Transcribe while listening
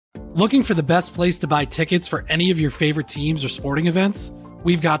Looking for the best place to buy tickets for any of your favorite teams or sporting events?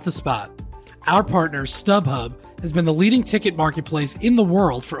 We've got the spot. Our partner, StubHub, has been the leading ticket marketplace in the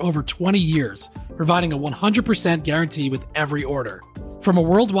world for over 20 years, providing a 100% guarantee with every order. From a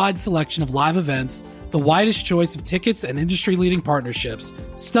worldwide selection of live events, the widest choice of tickets and industry-leading partnerships,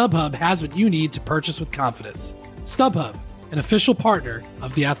 StubHub has what you need to purchase with confidence. StubHub, an official partner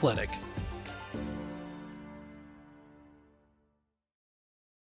of The Athletic.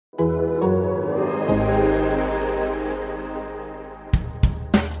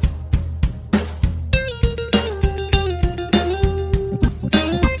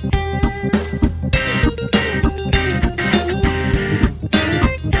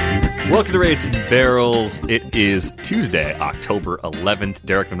 Welcome to Rates and Barrels. It is Tuesday, October 11th.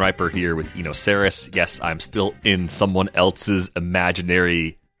 Derek Van Riper here with Eno Saris. Yes, I'm still in someone else's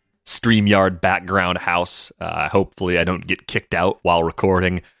imaginary StreamYard background house. Hopefully I don't get kicked out while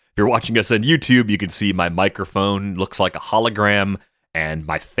recording. If you're watching us on YouTube, you can see my microphone looks like a hologram, and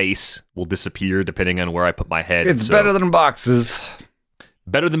my face will disappear depending on where I put my head. It's better than boxes.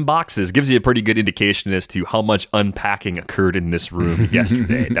 Better than boxes gives you a pretty good indication as to how much unpacking occurred in this room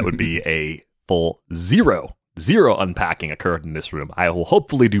yesterday. That would be a full zero unpacking occurred in this room. I will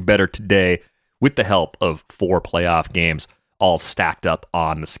hopefully do better today with the help of 4 playoff games all stacked up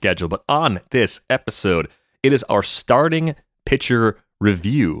on the schedule. But on this episode, it is our starting pitcher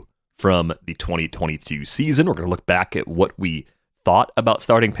review from the 2022 season. We're going to look back at what we thought about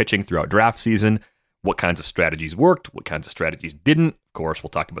starting pitching throughout draft season, what kinds of strategies worked, what kinds of strategies didn't. Of course, we'll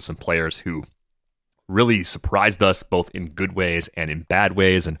talk about some players who really surprised us both in good ways and in bad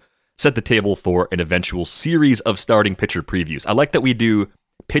ways and set the table for an eventual series of starting pitcher previews. I like that we do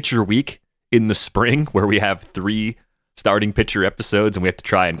Pitcher Week in the spring where we have 3 starting pitcher episodes and we have to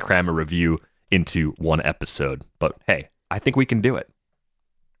try and cram a review into one episode. But hey, I think we can do it.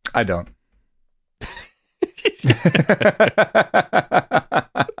 I don't.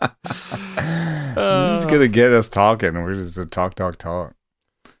 You're just gonna get us talking. We're just a talk.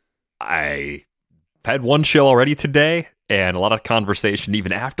 I had one show already today and a lot of conversation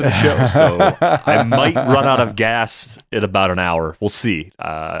even after the show, so I might run out of gas in about an hour. We'll see.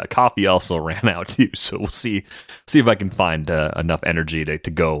 Coffee also ran out too, so we'll see if I can find enough energy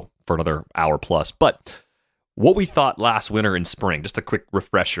to go for another hour plus. But what we thought last winter and spring, just a quick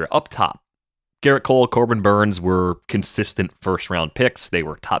refresher. Up top, Gerrit Cole, Corbin Burnes were consistent first-round picks. They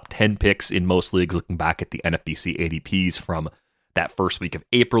were top 10 picks in most leagues, looking back at the NFBC ADPs from that first week of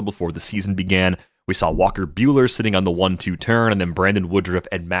April before the season began. We saw Walker Buehler sitting on the 1-2 turn, and then Brandon Woodruff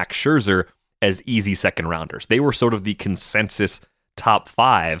and Max Scherzer as easy second-rounders. They were sort of the consensus top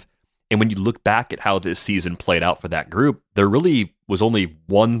 5, and when you look back at how this season played out for that group, there really was only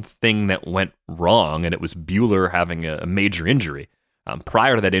one thing that went wrong, and it was Buehler having a major injury.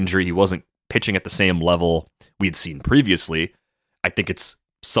 Prior to that injury, he wasn't pitching at the same level we had seen previously. I think it's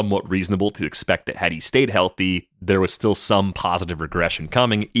somewhat reasonable to expect that had he stayed healthy, there was still some positive regression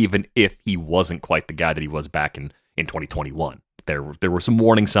coming, even if he wasn't quite the guy that he was back in 2021. There were some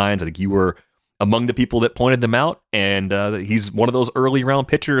warning signs. I think you were among the people that pointed them out, and he's one of those early round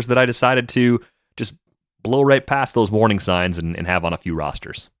pitchers that I decided to just blow right past those warning signs and have on a few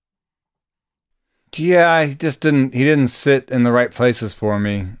rosters. Yeah, he didn't sit in the right places for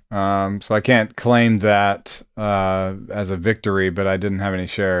me. So I can't claim that as a victory, but I didn't have any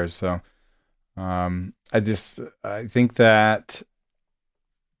shares. So I think that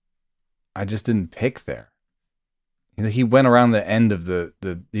I just didn't pick there. He went around the end of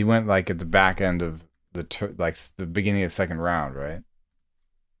he went like at the back end of the beginning of second round, right?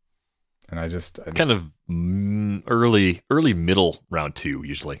 And I kind of early middle round 2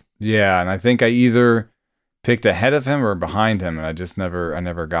 usually. Yeah, and I think I either picked ahead of him or behind him, and I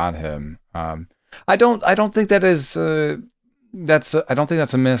never got him. I don't think that is I don't think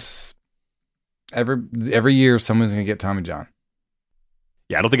that's a miss. Every year someone's gonna get Tommy John.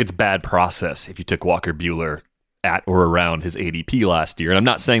 Yeah, I don't think it's bad process if you took Walker Buehler at or around his ADP last year, and I'm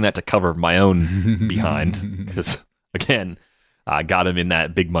not saying that to cover my own behind, because again, I got him in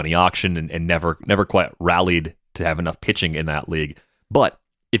that big money auction and never quite rallied to have enough pitching in that league. But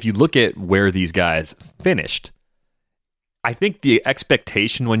if you look at where these guys finished, I think the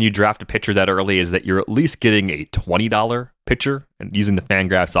expectation when you draft a pitcher that early is that you're at least getting a $20 pitcher. And using the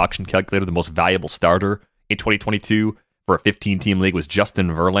Fangraphs auction calculator, the most valuable starter in 2022 for a 15-team league was Justin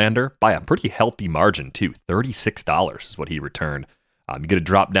Verlander by a pretty healthy margin, too. $36 is what he returned. You get a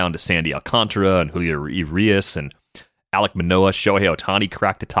drop down to Sandy Alcantara and Julio Urias and Alek Manoah. Shohei Ohtani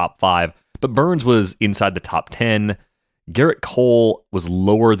cracked the top 5, but Burnes was inside the top 10. Gerrit Cole was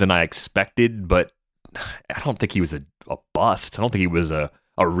lower than I expected, but I don't think he was a bust. I don't think he was a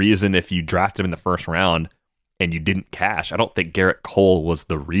a reason if you drafted him in the first round and you didn't cash. I don't think Garrett Cole was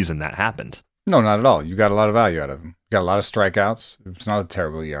the reason that happened. No, not at all. You got a lot of value out of him. Got a lot of strikeouts. It's not a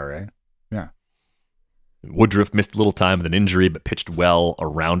terrible ERA. Yeah. Woodruff missed a little time with an injury, but pitched well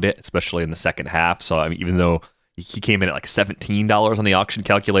around it, especially in the second half. So, I mean, even though he came in at like $17 on the auction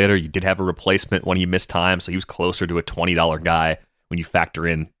calculator, you did have a replacement when he missed time, so he was closer to a $20 guy when you factor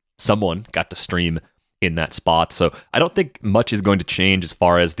in someone got to stream in that spot. So I don't think much is going to change as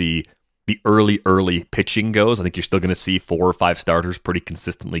far as the early pitching goes. I think you're still going to see 4 or 5 starters pretty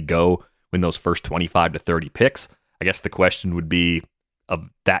consistently go when those first 25 to 30 picks. I guess the question would be, of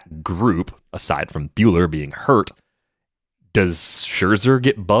that group, aside from Buehler being hurt, does Scherzer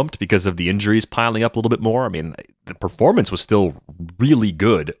get bumped because of the injuries piling up a little bit more? I mean, the performance was still really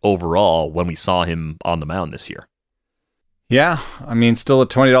good overall when we saw him on the mound this year. Yeah, I mean, still a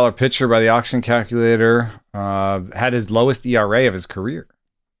 $20 pitcher by the auction calculator. Had his lowest ERA of his career.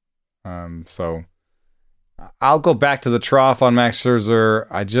 So I'll go back to the trough on Max Scherzer.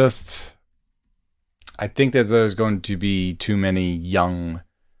 I think that there's going to be too many young,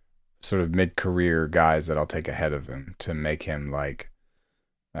 sort of mid-career guys that I'll take ahead of him to make him like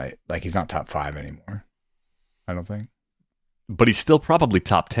he's not top 5 anymore. I don't think. But he's still probably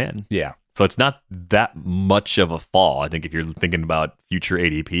top 10. Yeah. So it's not that much of a fall. I think if you're thinking about future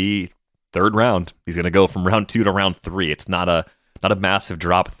ADP, 3rd round, he's going to go from round 2 to round 3. It's not a massive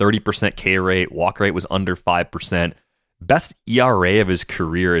drop. 30% K rate. Walk rate was under 5%. Best ERA of his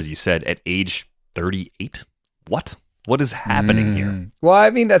career, as you said, at age 38. What is happening here? Well, I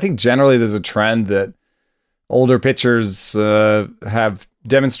mean, I think generally there's a trend that older pitchers have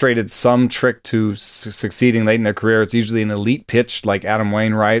demonstrated some trick to succeeding late in their career. It's usually an elite pitch like Adam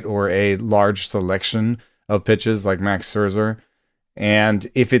Wainwright or a large selection of pitches like Max Scherzer.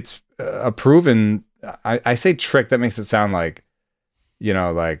 And if it's a proven, I say trick, that makes it sound like,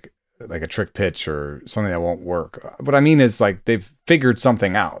 like a trick pitch or something that won't work. What I mean is like they've figured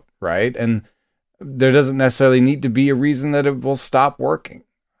something out, right? And there doesn't necessarily need to be a reason that it will stop working.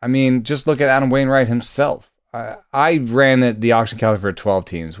 I mean, just look at Adam Wainwright himself. I ran the auction calculator for 12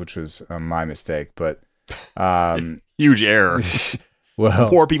 teams, which was my mistake, but huge error. Well,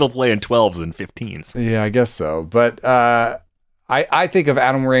 4 people play in 12s and 15s. Yeah, I guess so. But I think of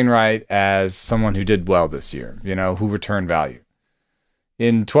Adam Wainwright as someone who did well this year, who returned value.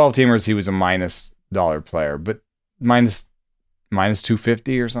 In 12 teamers, he was a $- player, but minus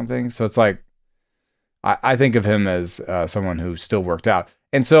 250 or something. So it's like, I think of him as someone who still worked out.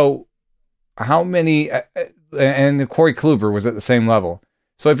 And so how many, and Corey Kluber was at the same level.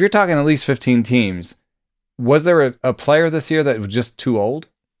 So if you're talking at least 15 teams, was there a player this year that was just too old?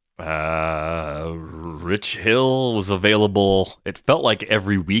 Rich Hill was available. It felt like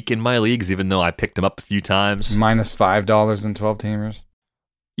every week in my leagues, even though I picked him up a few times. Minus $5 in 12 teamers.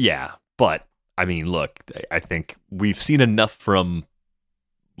 Yeah, but I mean, look, I think we've seen enough from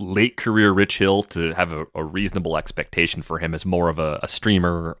late career Rich Hill to have a reasonable expectation for him as more of a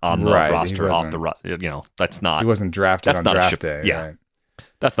streamer on the roster, off the that's not. He wasn't drafted on draft day. Yeah, right?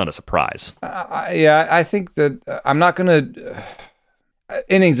 That's not a surprise. I think that I'm not going to.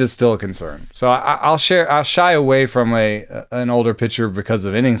 Innings is still a concern, so I'll shy away from an older pitcher because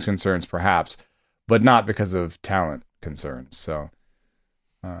of innings concerns, perhaps, but not because of talent concerns. So.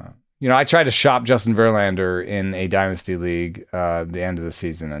 I tried to shop Justin Verlander in a dynasty league at the end of the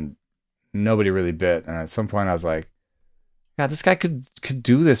season, and nobody really bit. And at some point, I was like, "God, this guy could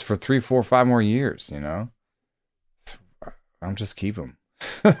do this for 3, 4, 5 more years." I'll just keep him.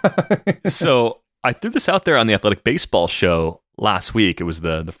 So I threw this out there on the Athletic Baseball show last week. It was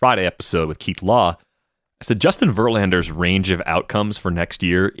the Friday episode with Keith Law. I said Justin Verlander's range of outcomes for next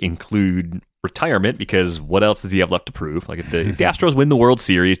year include retirement, because what else does he have left to prove? Like if the Astros win the World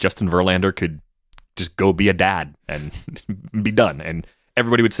Series, Justin Verlander could just go be a dad and be done, and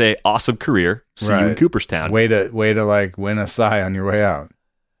everybody would say, "Awesome career, see you in Cooperstown." Way to like win a Cy on your way out,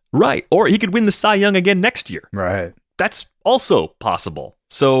 right? Or he could win the Cy Young again next year, right? That's also possible.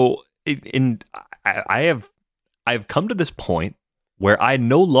 So, I've come to this point where I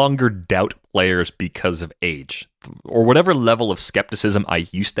no longer doubt players because of age or whatever level of skepticism I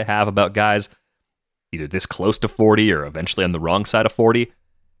used to have about guys either this close to 40 or eventually on the wrong side of 40.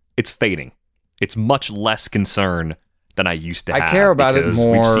 It's fading. It's much less concern than I used to have. I care about it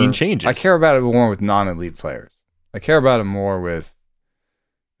more. We've seen changes. I care about it more with non-elite players. I care about it more with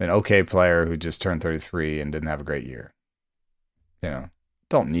an okay player who just turned 33 and didn't have a great year.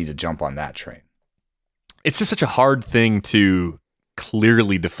 Don't need to jump on that train. It's just such a hard thing to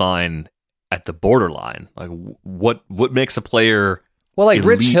clearly define at the borderline. Like what makes a player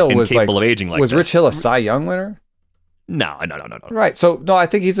Rich Hill was capable of aging like was this? Rich Hill a Cy Young winner? No. Right. So, no, I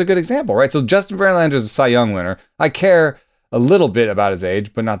think he's a good example, right? So Justin Verlander is a Cy Young winner. I care a little bit about his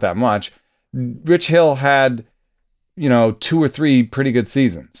age, but not that much. Rich Hill had, 2 or 3 pretty good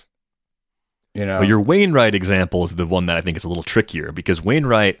seasons. But your Wainwright example is the one that I think is a little trickier because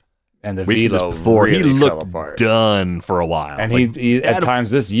Wainwright, and the velo before, really he looked done for a while. And he at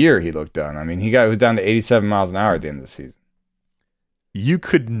times this year, he looked done. I mean, he was down to 87 miles an hour at the end of the season. You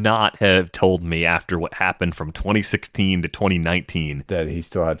could not have told me after what happened from 2016 to 2019 that he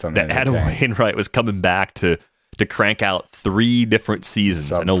still had something. That Adam Wainwright was coming back to crank out 3 different seasons.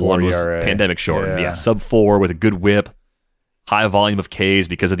 Sub I know one was ERA. pandemic shortened. Yeah, sub-4 with a good whip, high volume of Ks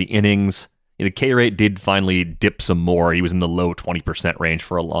because of the innings. The K rate did finally dip some more. He was in the low 20% range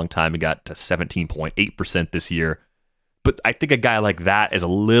for a long time. He got to 17.8% this year. But I think a guy like that is a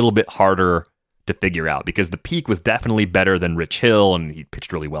little bit harder to figure out because the peak was definitely better than Rich Hill, and he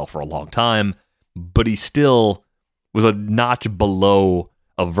pitched really well for a long time. But he still was a notch below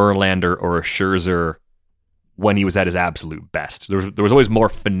a Verlander or a Scherzer when he was at his absolute best. There was always more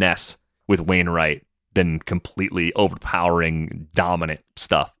finesse with Wainwright than completely overpowering, dominant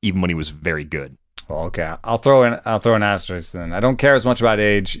stuff, even when he was very good. Well, okay, I'll throw an asterisk then. I don't care as much about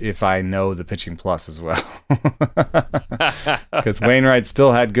age if I know the pitching plus as well, because Wainwright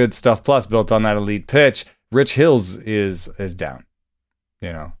still had good stuff plus built on that elite pitch. Rich Hill's is down.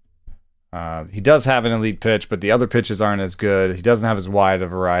 He does have an elite pitch, but the other pitches aren't as good. He doesn't have as wide a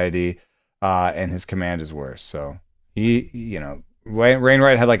variety, and his command is worse. So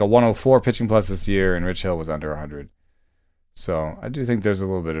Wainwright had like a 104 pitching plus this year, and Rich Hill was under 100. So I do think there's a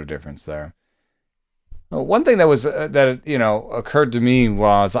little bit of difference there. One thing that was occurred to me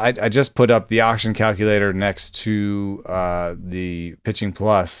was I just put up the auction calculator next to the pitching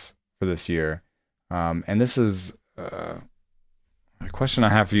plus for this year, and this is a question I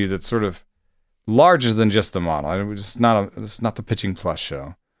have for you that's sort of larger than just the model. It's not the pitching plus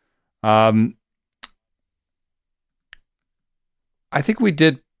show. I think we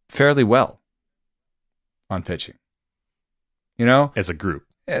did fairly well on pitching. As a group,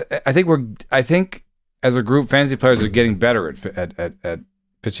 I think as a group, fantasy players are getting better at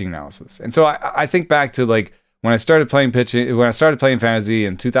pitching analysis. And so I think back to like when I started playing fantasy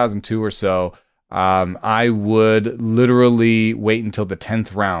in 2002 or so. I would literally wait until the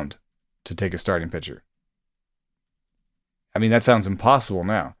 10th round to take a starting pitcher. I mean, that sounds impossible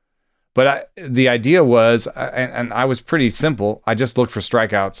now. But the idea was, and I was pretty simple. I just looked for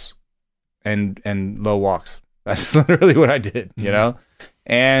strikeouts and low walks. That's literally what I did,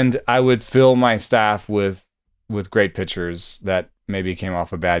 And I would fill my staff with great pitchers that maybe came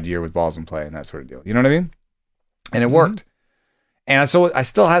off a bad year with balls in play and that sort of deal. You know what I mean? And it worked. And so I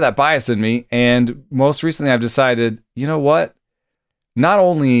still had that bias in me. And most recently, I've decided, you know what? Not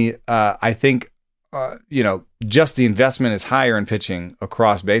only I think just the investment is higher in pitching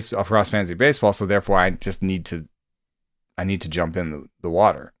across fantasy baseball, so therefore I need to jump in the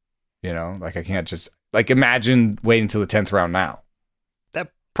water. Like I can't just imagine waiting until the 10th round now.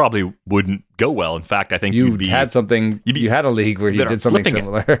 That probably wouldn't go well. In fact, I think you had a league where you did something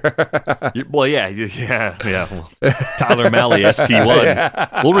similar. Well, yeah. Well, Tyler Malley,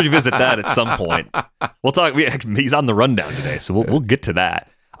 SP1. We'll revisit that at some point. We'll talk. He's on the rundown today, so we'll get to that.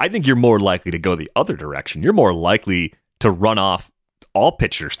 I think you're more likely to go the other direction. You're more likely to run off all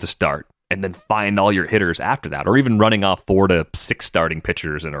pitchers to start and then find all your hitters after that, or even running off 4 to 6 starting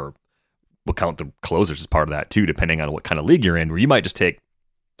pitchers, or we'll count the closers as part of that too, depending on what kind of league you're in, where you might just take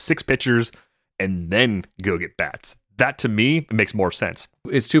 6 pitchers and then go get bats. That to me makes more sense.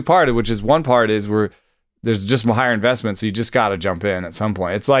 It's 2-parted, which is one part is where there's just more higher investment, so you just got to jump in at some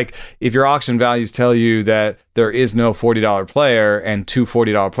point. It's like if your auction values tell you that there is no $40 player and 2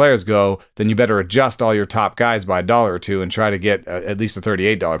 $40 players go, then you better adjust all your top guys by $1 or $2 and try to get at least a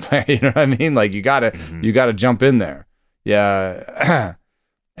 $38 player. You know what I mean? Like you gotta jump in there. Yeah.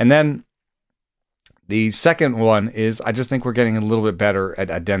 And then the second one is I just think we're getting a little bit better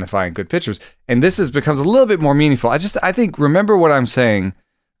at identifying good pitchers, and this becomes a little bit more meaningful. I think remember what I'm saying.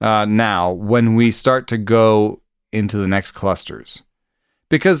 Now, when we start to go into the next clusters,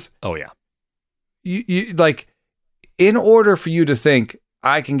 because you like, in order for you to think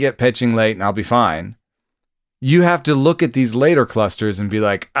I can get pitching late and I'll be fine, you have to look at these later clusters and be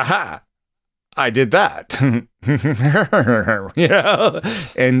like, aha, I did that,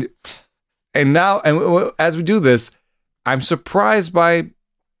 and now as we do this, I'm surprised by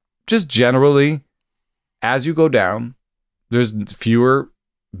just generally as you go down, there's fewer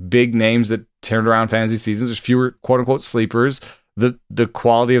big names that turned around fantasy seasons. There's fewer quote unquote sleepers. the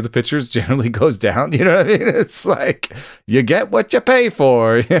quality of the pitchers generally goes down. You know what I mean? It's like you get what you pay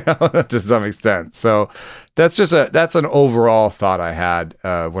for, to some extent. So that's an overall thought I had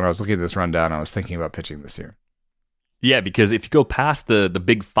when I was looking at this rundown. I was thinking about pitching this year. Yeah, because if you go past the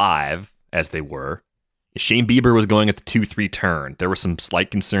big five, as they were, Shane Bieber was going at the 2-3 turn. There were some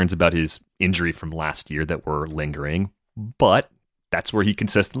slight concerns about his injury from last year that were lingering, but that's where he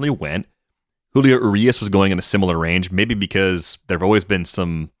consistently went. Julio Urias was going in a similar range, maybe because there have always been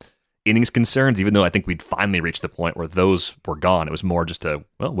some innings concerns, even though I think we'd finally reached the point where those were gone. It was more just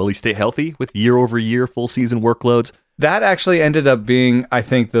will he stay healthy with year-over-year full season workloads? That actually ended up being, I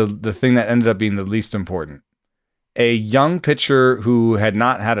think, the thing that ended up being the least important. A young pitcher who had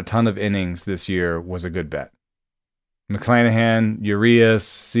not had a ton of innings this year was a good bet. McClanahan, Urias,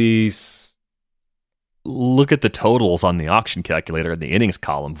 Cease. Look at the totals on the auction calculator in the innings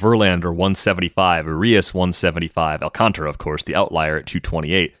column. Verlander 175, Urias 175, Alcantara, of course, the outlier at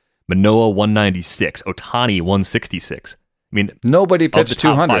 228, Manoah 196, Ohtani 166. I mean, nobody pitched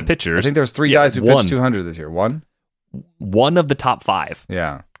 200. Five pitchers, I think there's three guys who pitched 200 this year. One of the top five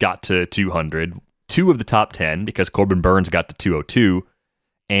got to 200. Two of the top 10, because Corbin Burns got to 202.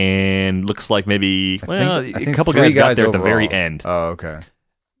 And looks like maybe a couple guys got there overall. At the very end. Oh, okay.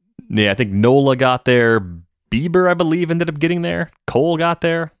 Yeah, I think Nola got there. Bieber, I believe, ended up getting there. Cole got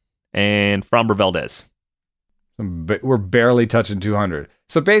there. And Framber Valdez. We're barely touching 200.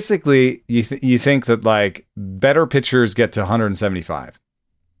 So basically, you think that like better pitchers get to 175.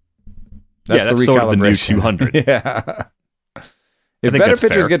 That's sort of the new 200. Yeah. If better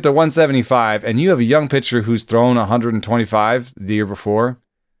pitchers get to 175 and you have a young pitcher who's thrown 125 the year before,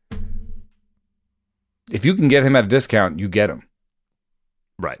 if you can get him at a discount, you get him.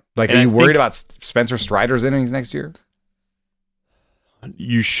 Right. Like, are you worried about Spencer Strider's innings next year?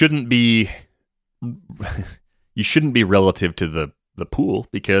 You shouldn't be. You shouldn't be relative to the pool,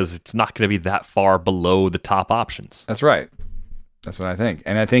 because it's not going to be that far below the top options. That's right. That's what I think,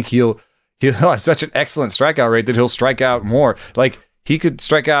 and I think he'll have such an excellent strikeout rate that he'll strike out more. Like, he could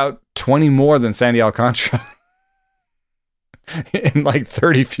strike out 20 more than Sandy Alcantara in like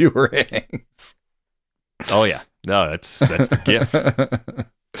 30 fewer innings. Oh yeah. No, that's the gift.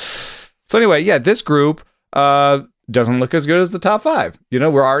 So anyway, yeah, this group doesn't look as good as the top five.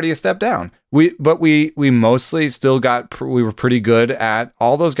 We're already a step down. We mostly still we were pretty good at,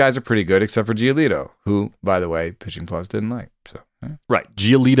 all those guys are pretty good except for Giolito, who, by the way, Pitching Plus didn't like. So right,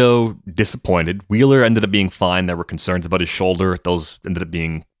 Giolito disappointed. Wheeler ended up being fine. There were concerns about his shoulder. Those ended up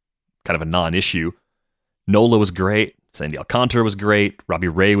being kind of a non-issue. Nola was great. Sandy Alcantara was great. Robbie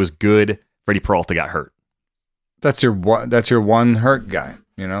Ray was good. Freddie Peralta got hurt. That's your one hurt guy.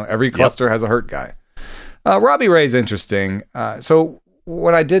 Every cluster has a hurt guy. Robbie Ray's interesting. So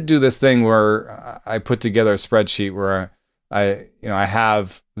when I did do this thing where I put together a spreadsheet where I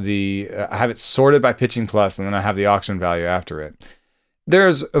have it sorted by Pitching Plus, and then I have the auction value after it.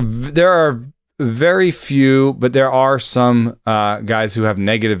 There are very few, but there are some guys who have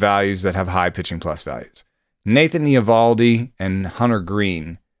negative values that have high Pitching Plus values. Nathan Eovaldi and Hunter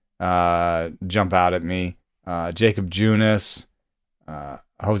Green jump out at me. Jacob Junis,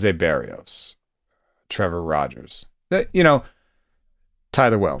 Jose Barrios, Trevor Rogers,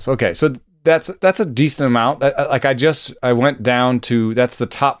 Tyler Wells. Okay, so that's a decent amount. I went down to, that's the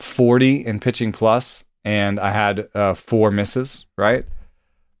top 40 in Pitching Plus, and I had 4 misses, right?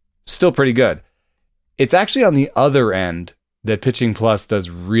 Still pretty good. It's actually on the other end that Pitching Plus does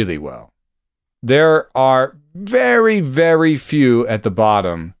really well. There are very, very few at the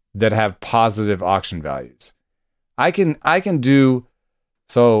bottom that have positive auction values. I can do,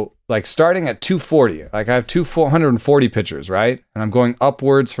 so like starting at 240, like I have 440 pitchers, right? And I'm going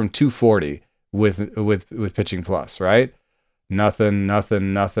upwards from 240 with Pitching Plus, right? Nothing.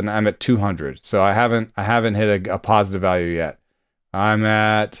 I'm at 200. So I haven't hit a positive value yet. I'm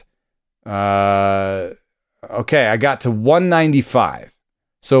at, okay, I got to 195.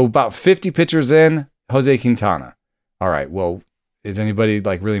 So about 50 pitchers in, Jose Quintana. All right, well, is anybody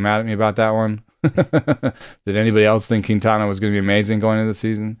like really mad at me about that one? Did anybody else think Quintana was going to be amazing going into the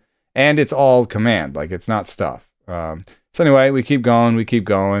season? And it's all command, like it's not stuff. So anyway, we keep going.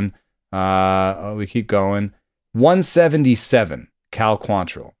 177, Cal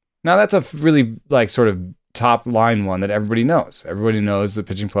Quantrill. Now that's a really like sort of top line one that everybody knows. Everybody knows that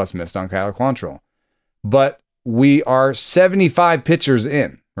Pitching Plus missed on Cal Quantrill. But we are 75 pitchers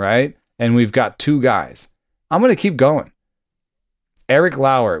in, right? And we've got 2 guys. I'm going to keep going. Eric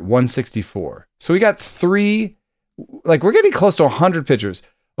Lauer at 164. So we got 3, like we're getting close to 100 pitchers.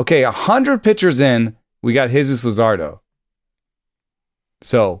 Okay, 100 pitchers in, we got Jesus Luzardo.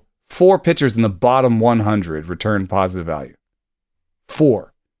 So 4 pitchers in the bottom 100 return positive value.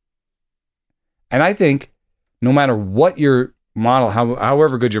 4. And I think no matter what your model,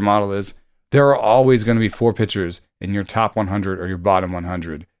 however good your model is, there are always going to be 4 pitchers in your top 100 or your bottom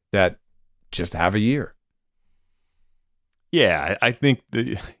 100 that just have a year. Yeah, I think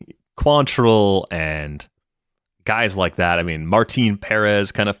the Quantrill and guys like that. I mean, Martin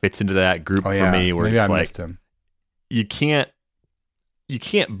Perez kind of fits into that group for me, where maybe it's I like missed him. you can't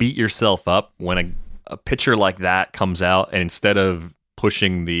beat yourself up when a pitcher like that comes out, and instead of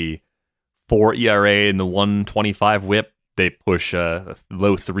pushing the 4 ERA and the 125 WHIP, they push a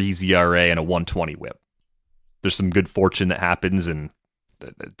low 3s ERA and a 120 WHIP. There's some good fortune that happens, and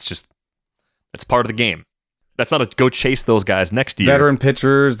it's part of the game. That's not a go chase those guys next year. Veteran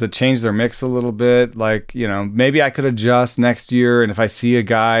pitchers that change their mix a little bit. Like, maybe I could adjust next year. And if I see a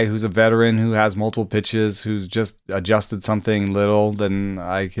guy who's a veteran who has multiple pitches, who's just adjusted something little, then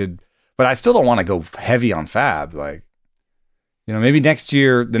I could. But I still don't want to go heavy on fab. Like, maybe next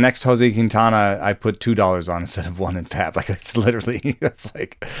year, the next Jose Quintana, I put $2 on instead of 1 in fab. Like, it's literally,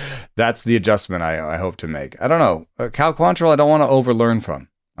 that's the adjustment I hope to make. I don't know. Cal Quantrill, I don't want to overlearn from.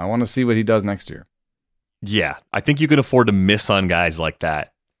 I want to see what he does next year. Yeah, I think you can afford to miss on guys like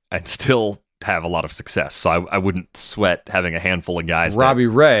that and still have a lot of success. So I wouldn't sweat having a handful of guys Robbie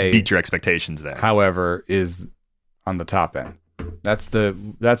that Ray, beat your expectations there. However, is on the top end. That's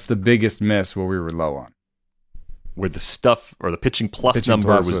the biggest miss where we were low on. Where the stuff or the pitching plus number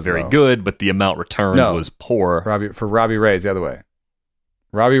plus was was very low. good, but the amount returned was poor. Robbie Ray is the other way.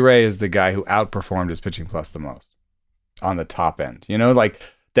 Robbie Ray is the guy who outperformed his pitching plus the most on the top end.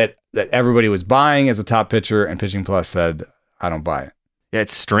 That everybody was buying as a top pitcher, and pitching plus said, I don't buy it. Yeah,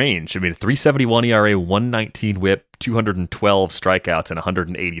 it's strange. I mean, 371 ERA, 119 WHIP, 212 strikeouts, and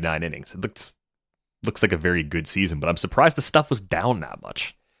 189 innings. It looks like a very good season, but I'm surprised the stuff was down that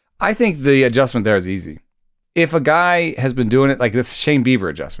much. I think the adjustment there is easy. If a guy has been doing it, like this Shane Bieber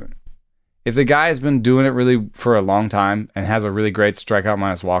adjustment, if the guy has been doing it really for a long time and has a really great strikeout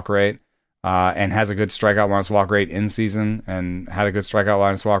minus walk rate, and has a good strikeout minus walk rate in season and had a good strikeout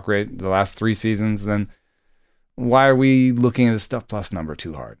minus walk rate the last 3 seasons, then why are we looking at a stuff plus number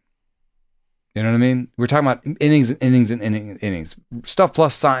too hard? You know what I mean? We're talking about innings and innings and innings. Stuff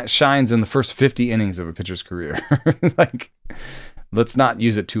plus shines in the first 50 innings of a pitcher's career. Let's not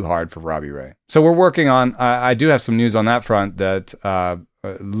use it too hard for Robbie Ray. So we're working on, I do have some news on that front that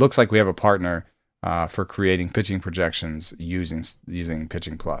looks like we have a partner for creating pitching projections using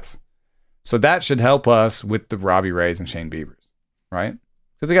Pitching Plus. So that should help us with the Robbie Rays and Shane Biebers, right?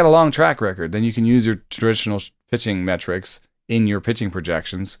 Because they got a long track record. Then you can use your traditional pitching metrics in your pitching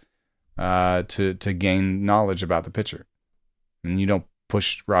projections to gain knowledge about the pitcher. And you don't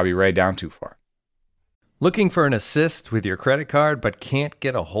push Robbie Ray down too far. Looking for an assist with your credit card but can't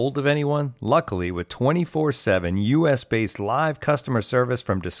get a hold of anyone? Luckily, with 24/7 US-based live customer service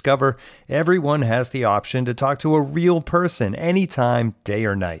from Discover, everyone has the option to talk to a real person anytime, day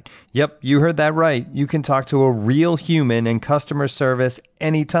or night. Yep, you heard that right. You can talk to a real human in customer service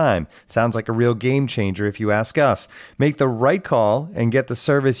anytime. Sounds like a real game changer if you ask us. Make the right call and get the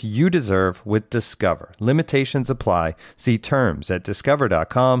service you deserve with Discover. Limitations apply. See terms at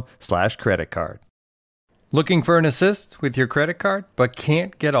discover.com/creditcard. Looking for an assist with your credit card but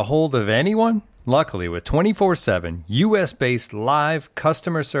can't get a hold of anyone? Luckily, with 24/7 US-based live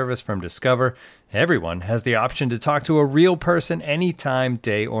customer service from Discover, everyone has the option to talk to a real person anytime,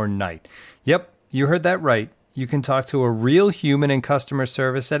 day or night. Yep, you heard that right. You can talk to a real human in customer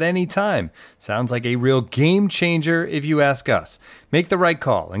service at any time. Sounds like a real game changer if you ask us. Make the right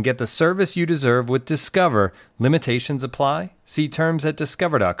call and get the service you deserve with Discover. Limitations apply. See terms at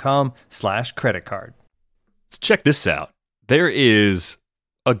discover.com/creditcard. So check this out. There is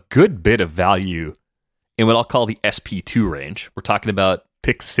a good bit of value in what I'll call the SP2 range. We're talking about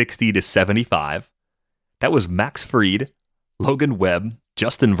pick 60 to 75. That was Max Fried, Logan Webb,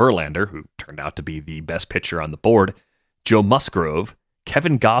 Justin Verlander, who turned out to be the best pitcher on the board, Joe Musgrove,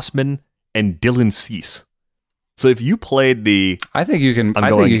 Kevin Gossman, and Dylan Cease. So if you played I think you can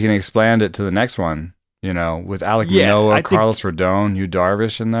expand it to the next one, with Alek Manoah, Carlos Rodon, Yu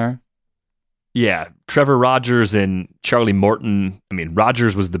Darvish in there. Yeah, Trevor Rogers and Charlie Morton. I mean,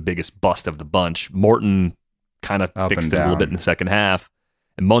 Rogers was the biggest bust of the bunch. Morton kind of fixed it a little bit in the second half.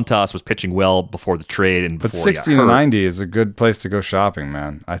 And Montas was pitching well before the trade. But 60 to 90 is a good place to go shopping,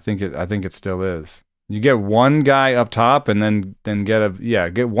 man. I think it still is. You get one guy up top and then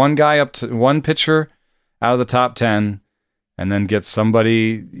get one guy up to one pitcher out of the top 10 and then get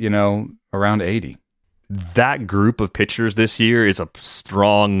somebody, around 80. That group of pitchers this year is a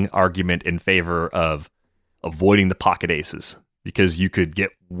strong argument in favor of avoiding the pocket aces. because you could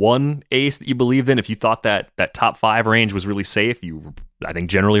get one ace that you believed in. If you thought that top 5 range was really safe, you were, I think,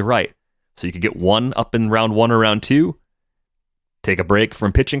 generally right. So you could get one up in round 1 or round 2, take a break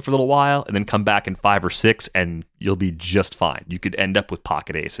from pitching for a little while, and then come back in 5 or 6, and you'll be just fine. You could end up with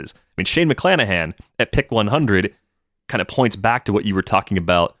pocket aces. I mean, Shane McClanahan at pick 100 kind of points back to what you were talking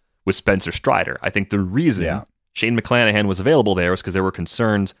about with Spencer Strider. I think the reason Shane McClanahan was available there was because there were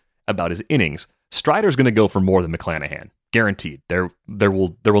concerns about his innings. Strider's going to go for more than McClanahan, guaranteed. There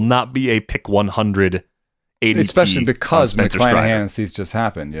will not be a pick 100 ADP, especially because McClanahan Strider. and Cease just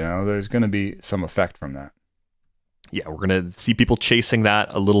happened. There's going to be some effect from that. Yeah, we're going to see people chasing that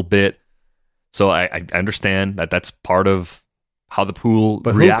a little bit. So I understand that that's part of how the pool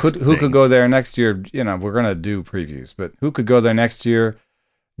reacts. But who could go there next year? We're going to do previews, but who could go there next year?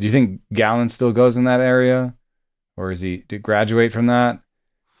 Do you think Gallen still goes in that area, or is he to graduate from that?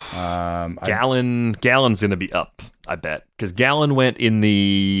 Gallen's going to be up, I bet, because Gallen went in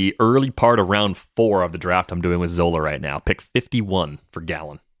the early part of round 4 of the draft I'm doing with Zola right now. Pick 51 for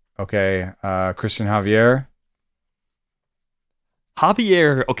Gallen. Okay, Christian Javier.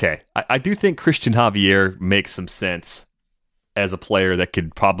 Okay. I do think Christian Javier makes some sense as a player that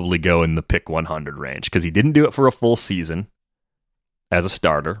could probably go in the pick 100 range because he didn't do it for a full season as a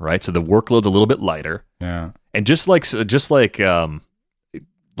starter, right? So the workload's a little bit lighter. Yeah. And just like Spencer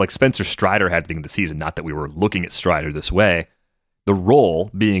Strider had being the season, not that we were looking at Strider this way, the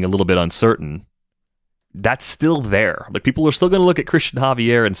role being a little bit uncertain, that's still there. Like people are still going to look at Christian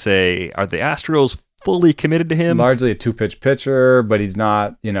Javier and say, are the Astros fully committed to him? Largely a 2-pitch pitcher, but he's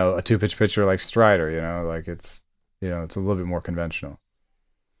not, a 2-pitch pitcher like Strider, like it's a little bit more conventional.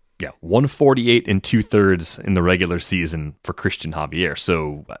 Yeah, 148 and 2/3 in the regular season for Christian Javier.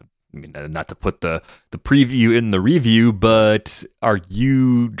 So, I mean, not to put the preview in the review, but are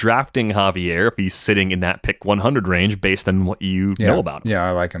you drafting Javier if he's sitting in that pick 100 range based on what you know about him? Yeah,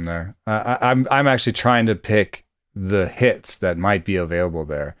 I like him there. I'm actually trying to pick the hits that might be available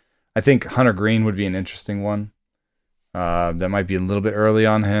there. I think Hunter Green would be an interesting one. That might be a little bit early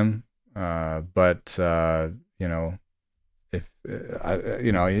on him, but if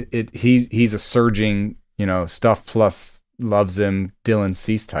he's a surging, stuff plus loves him Dylan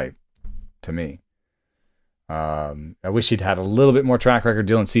Cease type to me. I wish he'd had a little bit more track record.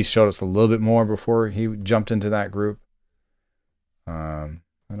 Dylan Cease showed us a little bit more before he jumped into that group. I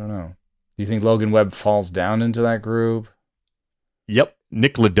don't know. Do you think Logan Webb falls down into that group? Yep.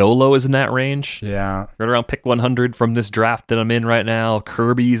 Nick Lodolo is in that range. Yeah. Right around pick 100 from this draft that I'm in right now.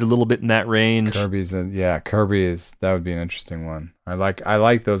 Kirby's a little bit in that range. Kirby that would be an interesting one. I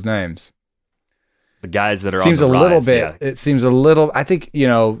like those names. The guys that are seems on the a little rise, bit. yeah. It seems a little. I think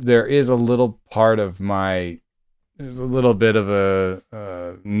there is a little part of there's a little bit of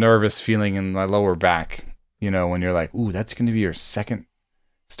a nervous feeling in my lower back. When you're like, ooh, that's going to be your second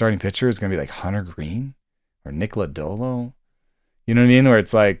starting pitcher. It's going to be like Hunter Green or Nick Lodolo. You know what I mean? Where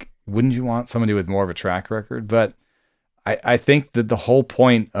it's like, wouldn't you want somebody with more of a track record? But I think that the whole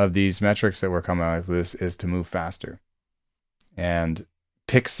point of these metrics that we're coming out with this is to move faster. And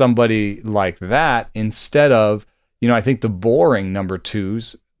pick somebody like that instead of, I think the boring number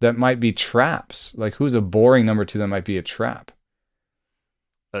 2s that might be traps. Like who's a boring number 2 that might be a trap?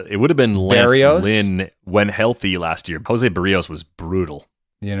 It would have been Lance Berrios? Lynn when healthy last year. Jose Barrios was brutal.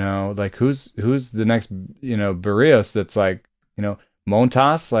 Like who's the next, Barrios that's like,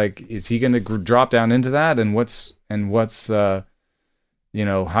 Montas, like, is he going to drop down into that? And what's, how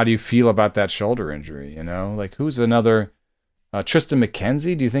do you feel about that shoulder injury? Like who's another, Tristan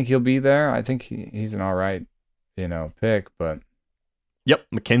McKenzie? Do you think he'll be there? I think he's an all right, pick, but. Yep.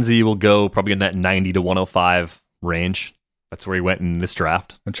 McKenzie will go probably in that 90 to 105 range. That's where he went in this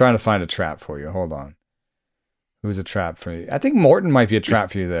draft. I'm trying to find a trap for you. Hold on. Who's a trap for you? I think Morton might be a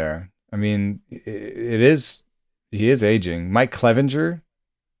trap for you there. I mean, he is aging. Mike Clevenger,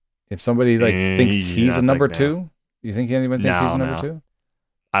 if somebody thinks he's a number 2, you think anyone thinks he's a number 2?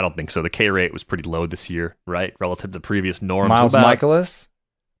 I don't think so. The K rate was pretty low this year, right? Relative to the previous norms. Miles Michaelis?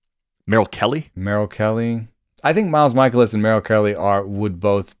 Merrill Kelly? Merrill Kelly. I think Miles Michaelis and Merrill Kelly would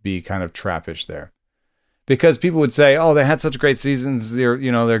both be kind of trappish there. Because people would say, oh, they had such great seasons, they're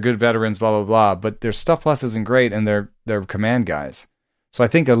good veterans, blah, blah, blah, but their stuff plus isn't great and they're command guys. So I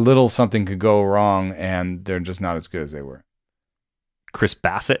think a little something could go wrong, and they're just not as good as they were. Chris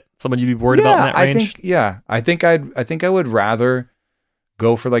Bassett, someone you'd be worried about in that range? I think I would rather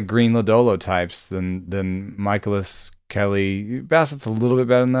go for like Green Lodolo types than Michaelis, Kelly. Bassett's a little bit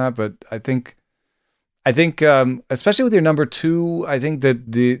better than that, but I think especially with your number 2, I think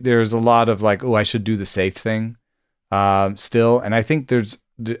that there's a lot of like, oh, I should do the safe thing still, and I think there's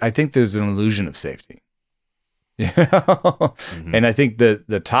an illusion of safety. You know? Mm-hmm. And I think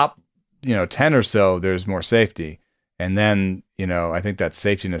the top, 10 or so, there's more safety. And then, I think that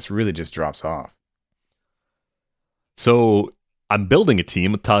safetiness really just drops off. So I'm building a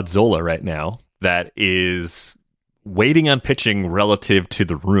team with Todd Zola right now that is waiting on pitching relative to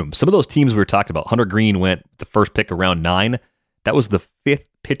the room. Some of those teams we were talking about, Hunter Green went the first pick around 9. That was the 5th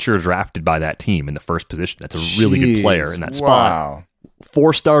pitcher drafted by that team in the first position. That's a really good player in that spot. Wow.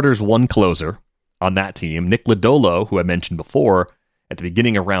 4 starters, 1 closer on that team. Nick Lodolo, who I mentioned before, at the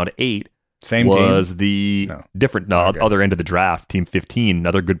beginning of round 8, Same was team? the No. different Okay. other end of the draft, team 15,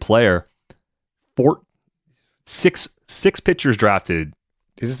 another good player. 6 pitchers drafted,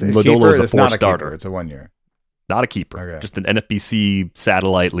 Is this Lodolo keeper? is a It's not a four-starter. keeper. It's a 1 year. not a keeper, Okay. just an NFBC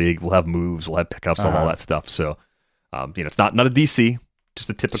satellite league. We'll have moves, we'll have pickups, all that stuff. So, it's not a DC, just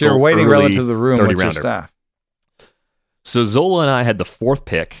a typical. So you're waiting early relative to the room. 30 What's your rounder. staff? So Zola and I had the 4th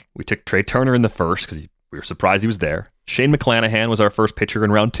pick. We took Trey Turner in the first because we were surprised he was there. Shane McClanahan was our first pitcher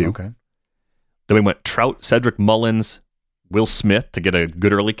in round 2. Okay. Then we went Trout, Cedric Mullins, Will Smith to get a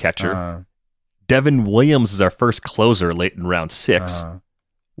good early catcher. Devin Williams is our first closer late in round 6.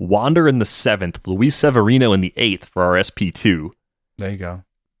 Wander in the 7th. Luis Severino in the 8th for our SP2. There you go.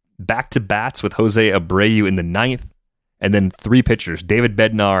 Back to bats with Jose Abreu in the 9th. And then 3 pitchers, David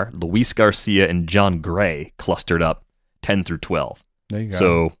Bednar, Luis Garcia, and John Gray clustered up 10 through 12. There you go.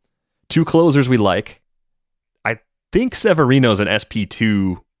 So 2 closers we like. I think Severino's an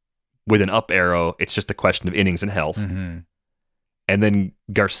SP2 with an up arrow. It's just a question of innings and health. Mm-hmm. And then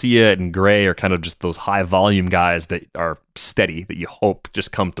Garcia and Gray are kind of just those high volume guys that are steady, that you hope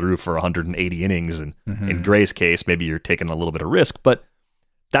just come through for 180 innings. And in Gray's case, maybe you're taking a little bit of risk, but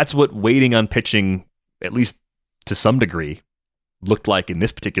that's what waiting on pitching, at least to some degree, looked like in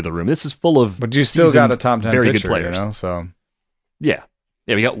this particular room. This is full of But you still got a seasoned, top 10 very pitcher, good players. So Yeah,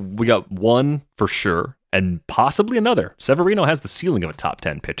 we got one for sure, and possibly another. Severino has the ceiling of a top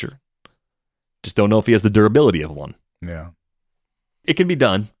 10 pitcher. Just don't know if he has the durability of one. yeah. It can be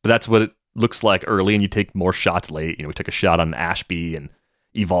done, but that's what it looks like early, and you take more shots late. We took a shot on Ashby and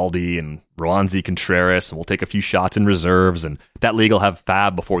Evaldi and Roansy Contreras, and we'll take a few shots in reserves, and that league will have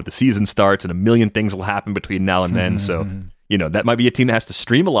Fab before the season starts, and a million things will happen between now and then. So, that might be a team that has to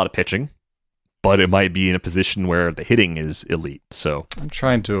stream a lot of pitching, but it might be in a position where the hitting is elite. So I'm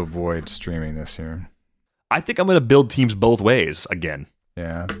trying to avoid streaming this year. I think I'm going to build teams both ways again.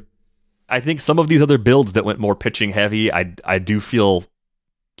 Yeah. I think some of these other builds that went more pitching heavy, I do feel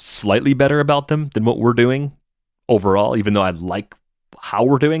slightly better about them than what we're doing overall, even though I like how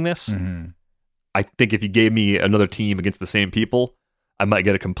we're doing this. Mm-hmm. I think if you gave me another team against the same people, I might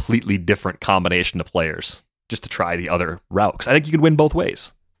get a completely different combination of players just to try the other route. Because I think you could win both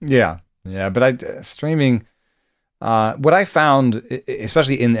ways. Yeah. Yeah. But streaming, what I found,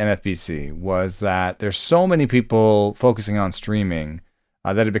 especially in the NFBC, was that there's so many people focusing on streaming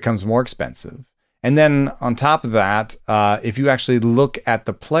that it becomes more expensive. And then on top of that, if you actually look at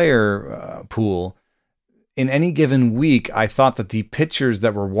the player pool, in any given week, I thought that the pitchers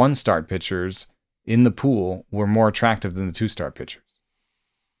that were 1-star pitchers in the pool were more attractive than the 2-star pitchers.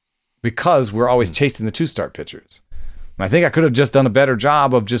 Because we're always chasing the 2-star pitchers. And I think I could have just done a better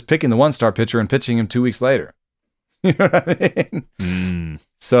job of just picking the 1-star pitcher and pitching him 2 weeks later. You know what I mean?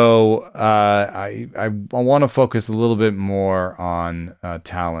 So I want to focus a little bit more on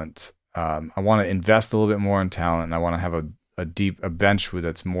talent. I want to invest a little bit more in talent, and I want to have a bench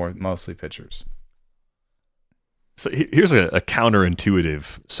that's mostly pitchers. So here's a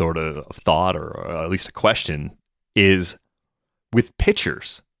counterintuitive sort of thought, or at least a question, is with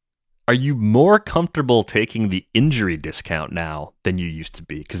pitchers, are you more comfortable taking the injury discount now than you used to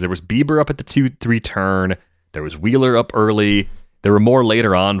be? Because there was Bieber up at the 2-3 turn. There was Wheeler up early. There were more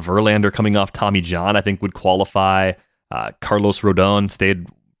later on. Verlander coming off Tommy John, I think, would qualify. Carlos Rodon stayed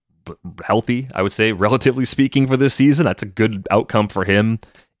healthy, I would say, relatively speaking, for this season. That's a good outcome for him,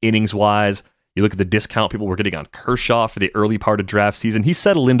 innings-wise. You look at the discount people were getting on Kershaw for the early part of draft season. He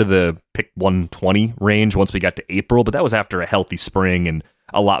settled into the pick 120 range once we got to April, but that was after a healthy spring and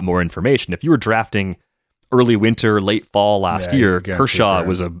a lot more information. If you were drafting early winter, late fall last year, Kershaw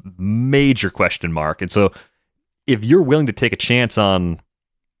was a major question mark. And so if you're willing to take a chance on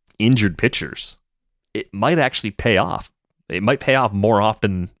injured pitchers, it might actually pay off. It might pay off more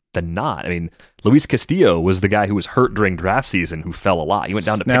often than not. I mean, Luis Castillo was the guy who was hurt during draft season who fell a lot. He went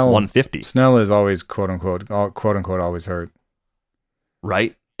down to pick 150. Snell is always quote unquote always hurt.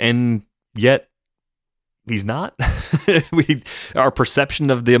 Right? And yet he's not. Our perception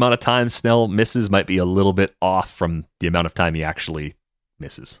of the amount of time Snell misses might be a little bit off from the amount of time he actually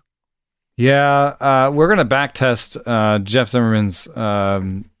misses. Yeah, we're gonna back test Jeff Zimmerman's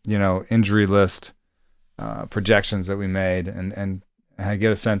injury list projections that we made and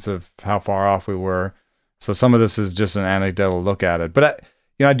get a sense of how far off we were. So some of this is just an anecdotal look at it. But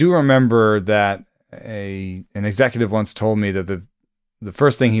I do remember that an executive once told me that the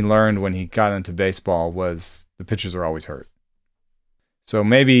first thing he learned when he got into baseball was the pitchers are always hurt. So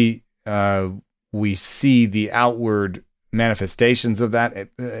maybe we see the outward manifestations of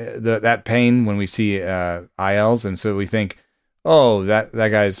that pain when we see ILs, and so we think, oh, that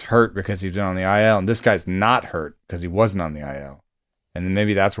guy's hurt because he's been on the IL, and this guy's not hurt because he wasn't on the IL. And then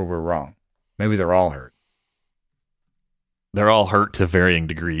maybe that's where we're wrong. Maybe they're all hurt. They're all hurt to varying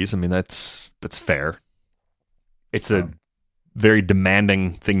degrees. I mean, that's fair. It's a very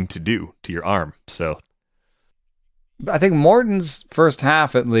demanding thing to do to your arm. So I think Morton's first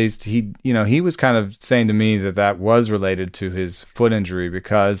half, at least, he was kind of saying to me that was related to his foot injury,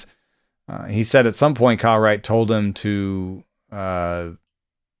 because he said at some point Kyle Wright told him to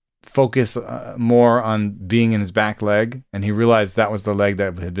focus more on being in his back leg, and he realized that was the leg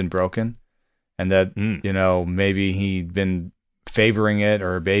that had been broken, and that maybe he'd been favoring it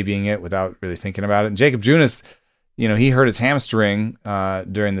or babying it without really thinking about it. And Jacob Junis, he hurt his hamstring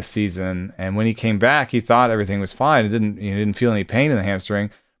during the season, and when he came back, he thought everything was fine. He didn't feel any pain in the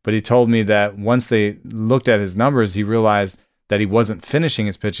hamstring, but he told me that once they looked at his numbers, he realized that he wasn't finishing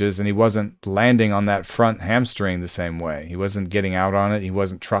his pitches and he wasn't landing on that front hamstring the same way. He wasn't getting out on it. He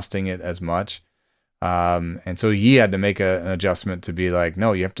wasn't trusting it as much. And so he had to make an adjustment to be like,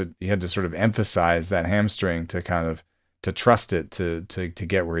 no, you had to sort of emphasize that hamstring to kind of, to trust it to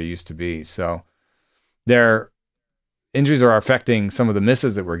get where he used to be. So their injuries are affecting some of the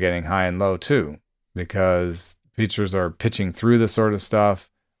misses that we're getting high and low too, because pitchers are pitching through this sort of stuff.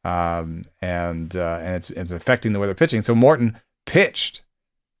 And it's affecting the way they're pitching. So Morton pitched,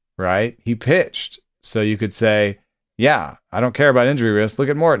 right? He pitched. So you could say, yeah, I don't care about injury risk. Look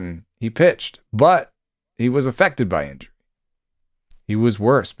at Morton. He pitched, but he was affected by injury. He was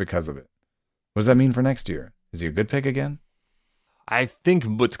worse because of it. What does that mean for next year? Is he a good pick again? I think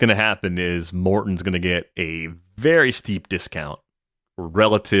what's going to happen is Morton's going to get a very steep discount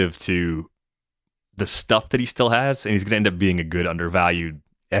relative to the stuff that he still has, and he's going to end up being a good undervalued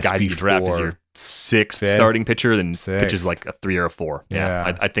guy you draft as your sixth starting pitcher, then pitches like a 3 or a 4.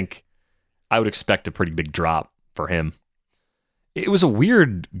 Yeah. I think I would expect a pretty big drop for him. It was a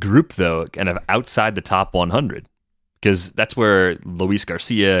weird group, though, kind of outside the top 100, because that's where Luis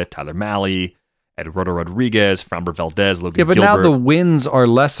Garcia, Tyler Mahle, Eduardo Rodriguez, Framber Valdez, Logan Gilbert. Now the wins are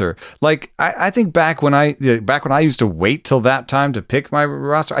lesser. Like I think back when I used to wait till that time to pick my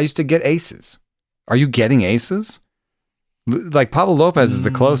roster, I used to get aces. Are you aces? Like Pablo Lopez is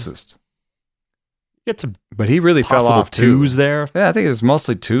the closest. But he really fell off twos there. Yeah, I think it's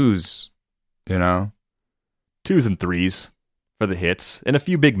mostly twos, 2s and 3s for the hits, and a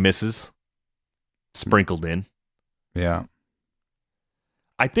few big misses sprinkled in. Yeah.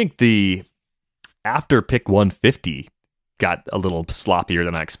 I think the after pick 150 got a little sloppier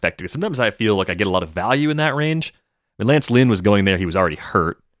than I expected. Sometimes I feel like I get a lot of value in that range. When Lance Lynn was going there, he was already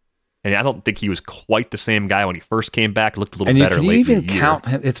hurt. And I don't think he was quite the same guy when he first came back. Looked a little better late in the year. And you can even count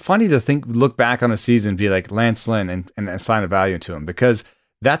him. It's funny to look back on a season and be like Lance Lynn and assign a value to him, because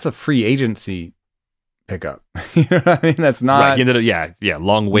that's a free agency pickup. You know what I mean? That's not... Right, he ended up,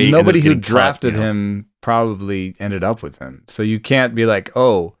 long wait. Nobody who drafted him probably ended up with him. So you can't be like,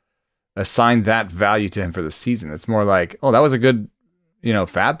 assign that value to him for the season. It's more like, that was a good,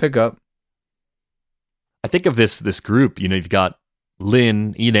 fab pickup. I think of this group, you've got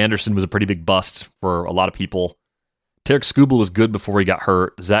Lynn. Ian Anderson was a pretty big bust for a lot of people. Tarek Skubal was good before he got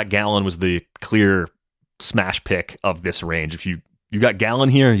hurt. Zach Gallen was the clear smash pick of this range. If you got Gallen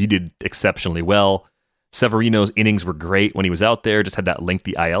here, you did exceptionally well. Severino's innings were great when he was out there, just had that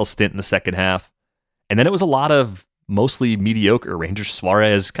lengthy IL stint in the second half. And then it was a lot of mostly mediocre. Ranger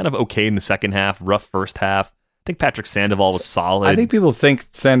Suarez, kind of okay in the second half, rough first half. I think Patrick Sandoval was solid. I think people think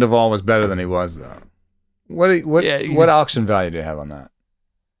Sandoval was better than he was, though. What auction value do you have on that?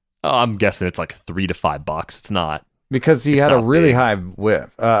 Oh, I'm guessing it's like $3 to $5. It's not, because he had a really high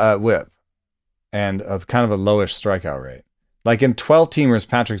whip, and a kind of a lowish strikeout rate. Like in 12-teamers,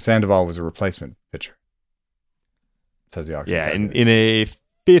 Patrick Sandoval was a replacement pitcher. Says the auction. Yeah, in a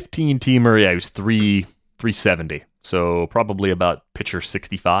 15-teamer, he was 370. So probably about pitcher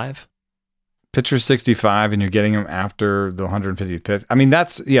 65. Pitcher 65, and you're getting him after the 150th pitch. I mean,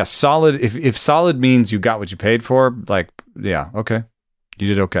 that's solid. If solid means you got what you paid for, okay, you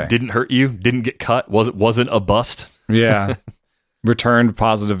did okay. Didn't hurt you. Didn't get cut. Wasn't a bust. Yeah, returned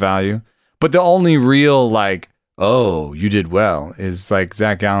positive value. But the only real you did well is like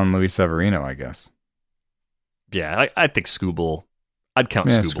Zach Gallen, Luis Severino, I guess. Yeah, I think Skubal. I'd count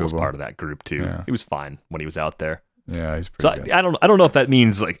Yeah, Skubal as Skubal. part of that group too. Yeah. He was fine when he was out there. Yeah, he's So pretty good. I don't know if that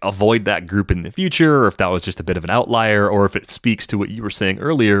means like avoid that group in the future, or if that was just a bit of an outlier, or if it speaks to what you were saying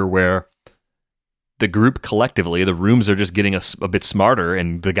earlier, where the group collectively, the rooms are just getting a bit smarter,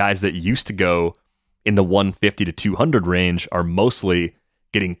 and the guys that used to go in the 150 to 200 range are mostly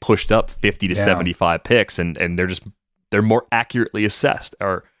getting pushed up 50 to 75 picks, and they're more accurately assessed.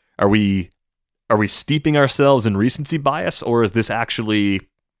 Are we steeping ourselves in recency bias, or is this actually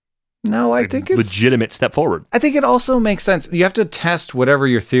No, I think it's legitimate step forward? I think it also makes sense. You have to test whatever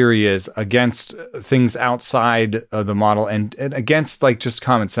your theory is against things outside of the model and against like just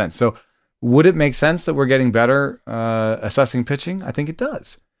common sense. So would it make sense that we're getting better assessing pitching? I think it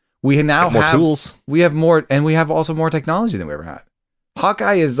does. We now Got more have tools. We have more, and we have also more technology than we ever had.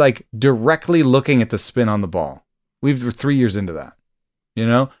 Hawkeye is like directly looking at the spin on the ball. We're 3 years into that. You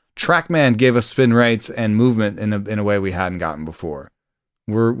know, TrackMan gave us spin rates and movement in a way we hadn't gotten before.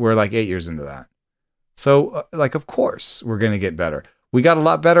 We're like 8 years into that. So like, of course, we're going to get better. We got a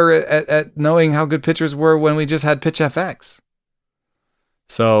lot better at knowing how good pitchers were when we just had PitchFX.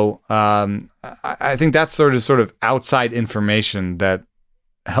 So I think that's sort of outside information that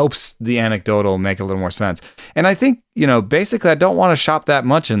helps the anecdotal make a little more sense. And I think, basically I don't want to shop that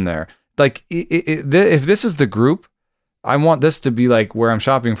much in there. Like if this is the group, I want this to be like where I'm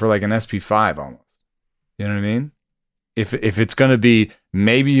shopping for like an SP5 almost. You know what I mean? If it's going to be,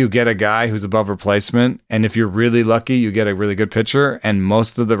 maybe you get a guy who's above replacement, and if you're really lucky, you get a really good pitcher, and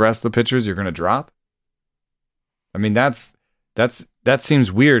most of the rest of the pitchers you're going to drop. I mean, that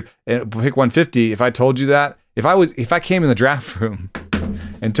seems weird. And pick 150. If I told you that, if I came in the draft room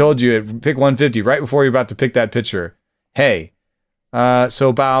and told you pick 150 right before you're about to pick that pitcher, hey, so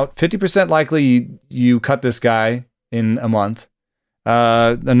about 50% likely you cut this guy in a month.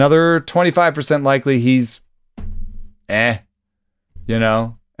 Another 25% likely he's and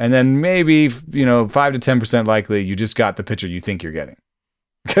then maybe 5 to 10% likely you just got the pitcher you think you're getting.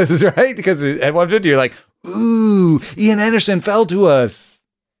 Because at 150 you're like, ooh, Ian Anderson fell to us.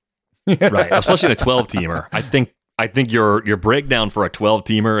 Right, especially in a 12-teamer. I think your breakdown for a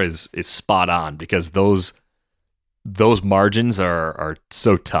 12-teamer is spot on, because those margins are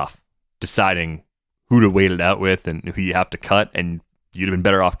so tough, deciding who to wait it out with and who you have to cut, and you'd have been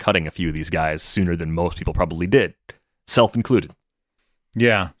better off cutting a few of these guys sooner than most people probably did, self included.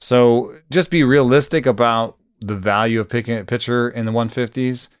 Yeah, so just be realistic about the value of picking a pitcher in the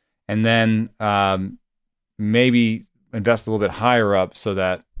 150s, and then maybe invest a little bit higher up so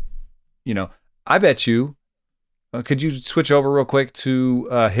that, I bet you, could you switch over real quick to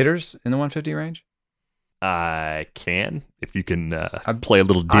hitters in the 150 range? I can, if you can play a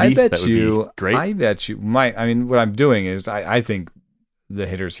little ditty. That would be great. I bet you might. I mean, what I'm doing is I think the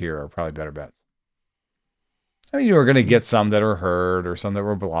hitters here are probably better bets. I mean, you're going to get some that are hurt or some that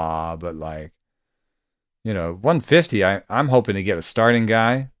were blah, but 150, I'm hoping to get a starting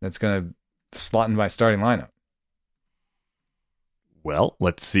guy that's going to slot in my starting lineup. Well,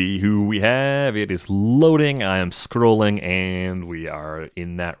 let's see who we have. It is loading. I am scrolling, and we are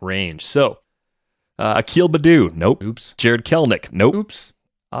in that range. So, Akil Baddoo, nope. Oops. Jared Kelenic, nope. Oops.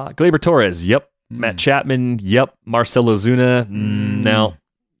 Gleyber Torres, yep. Matt Chapman, yep. Marcelo Zuna, no.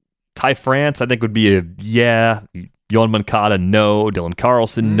 Ty France, I think would be a yeah. Yohan Moncada, no. Dylan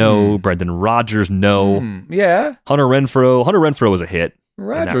Carlson, no. Brendan Rodgers, no. Yeah. Hunter Renfroe was a hit in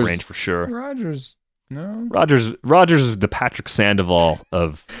that Rodgers. range for sure. Rodgers, no. Rodgers is the Patrick Sandoval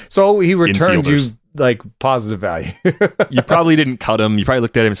of. So he returned you infielders. like positive value. You probably didn't cut him. You probably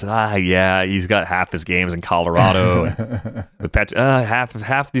looked at him and said, yeah, he's got half his games in Colorado. And with Patrick,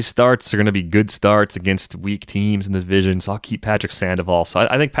 half these starts are going to be good starts against weak teams in the division, so I'll keep Patrick Sandoval. So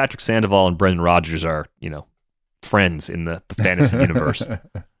I think Patrick Sandoval and Brendan Rodgers are, friends in the fantasy universe.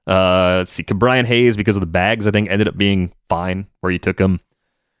 Let's see. Brian Hayes, because of the bags, I think ended up being fine where you took him.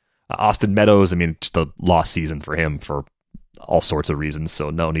 Austin Meadows, I mean, just a lost season for him for all sorts of reasons, so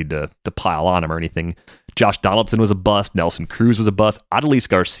no need to pile on him or anything. Josh Donaldson was a bust. Nelson Cruz was a bust. Adolis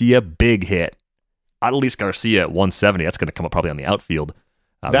Garcia, big hit. Adolis Garcia at 170. That's going to come up probably on the outfield.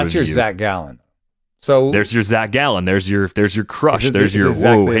 That's your Zach Gallen. So there's your Zach Gallen. There's your crush. Look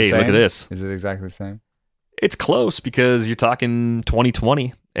at this. Is it exactly the same? It's close because you're talking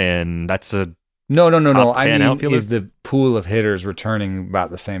 2020, and that's a no. top I 10 mean, outfielder. is the pool of hitters returning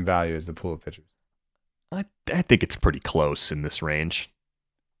about the same value as the pool of pitchers? I think it's pretty close in this range.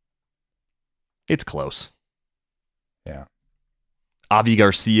 It's close. Yeah. Avi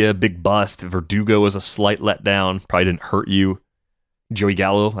Garcia, big bust. Verdugo was a slight letdown. Probably didn't hurt you. Joey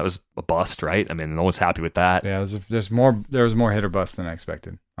Gallo, that was a bust, right? I mean, no one's happy with that. Yeah, there was more hitter bust than I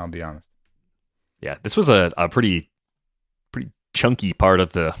expected. I'll be honest. Yeah, this was a pretty chunky part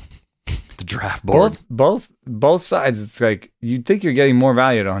of the draft board. Both sides. It's like you'd think you're getting more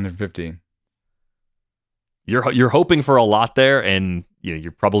value at 115. You're hoping for a lot there, and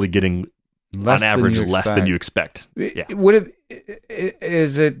you're probably getting Less on average less than you expect. Yeah.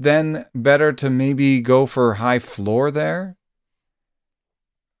 Is it then better to maybe go for high floor there?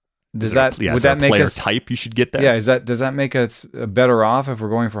 Would that make player us type you should get there? Yeah, does that make us better off if we're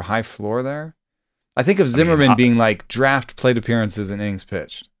going for high floor there? I think of Zimmerman being like draft plate appearances and innings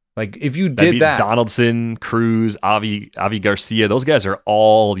pitched. Like if you did that, Donaldson, Cruz, Avi Garcia, those guys are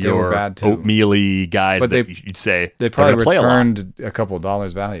all your oatmeal-y guys that you'd say they probably returned a couple of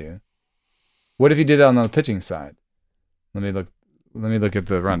dollars value. What if you did it on the pitching side? Let me look at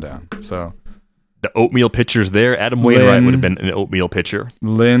the rundown. So the oatmeal pitchers there, Adam Wainwright would have been an oatmeal pitcher.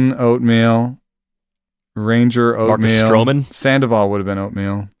 Lynn oatmeal, Ranger oatmeal, Marcus Stroman, Sandoval would have been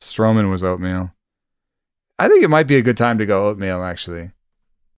oatmeal. Stroman was oatmeal. I think it might be a good time to go oatmeal actually.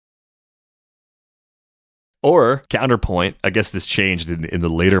 Or counterpoint, I guess this changed in the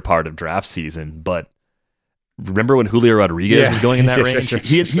later part of draft season, but remember when Julio Rodriguez was going in that range? Sure.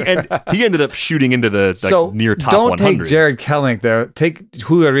 He ended up shooting into the near top don't 100. Take Jared Kelenic there. Take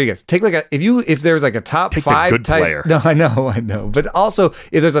Julio Rodriguez. Take if there's like a top take 5 the good type player. No, I know. But also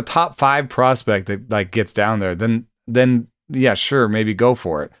if there's a top 5 prospect that like gets down there, then yeah, sure, maybe go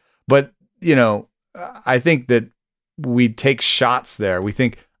for it. But I think that we take shots there. We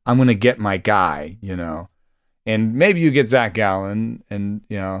think I'm going to get my guy, and maybe you get Zach Gallen, and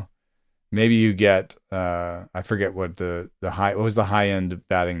maybe you get I forget what what was the high end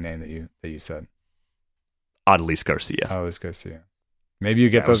batting name that you said? Adolis Garcia. Adolis Garcia. Maybe you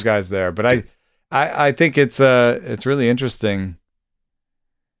get those guys there, but I think it's really interesting.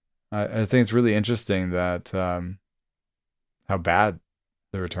 I think it's really interesting that how bad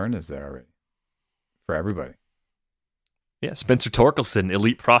the return is there already for everybody. Yeah, Spencer Torkelson,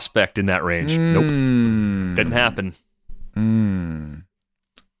 elite prospect in that range. Nope. Didn't happen.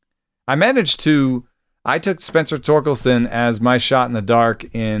 I took Spencer Torkelson as my shot in the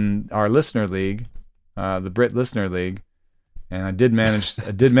dark in our listener league, the Brit listener league, and I did manage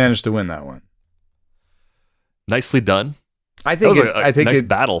to win that one. Nicely done. I think nice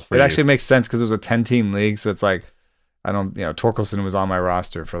battle for you. It actually makes sense because it was a 10-team league, so it's like Torkelson was on my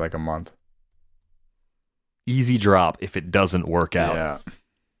roster for like a month. Easy drop if it doesn't work out. Yeah.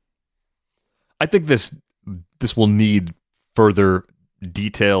 I think this will need further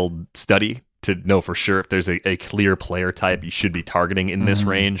detailed study to know for sure if there's a clear player type you should be targeting in this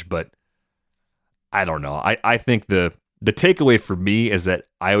range, but I don't know. I think the takeaway for me is that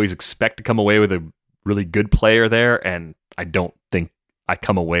I always expect to come away with a really good player there, and I don't think I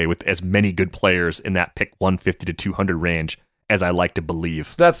come away with as many good players in that pick 150 to 200 range as I like to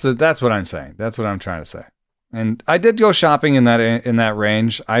believe. That's what I'm saying. That's what I'm trying to say. And I did go shopping in that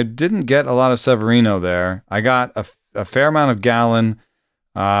range. I didn't get a lot of Severino there. I got a fair amount of Gallen,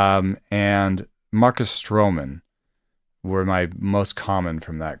 and Marcus Stroman were my most common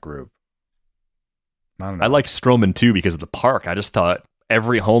from that group. I don't know. I liked Stroman too because of the park. I just thought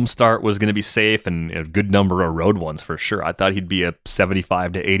every home start was going to be safe and a good number of road ones for sure. I thought he'd be a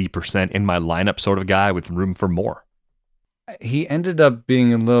 75 to 80% in my lineup sort of guy with room for more. He ended up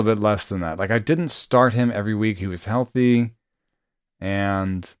being a little bit less than that. Like I didn't start him every week. He was healthy,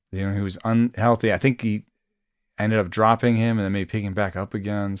 and he was unhealthy. I think he ended up dropping him and then maybe picking back up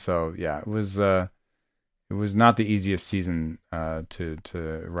again. So yeah, it was not the easiest season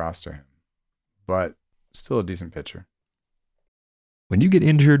to roster him, but still a decent pitcher. When you get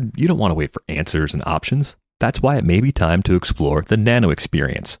injured, you don't want to wait for answers and options. That's why it may be time to explore the Nano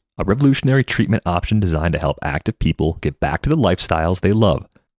Experience, a revolutionary treatment option designed to help active people get back to the lifestyles they love.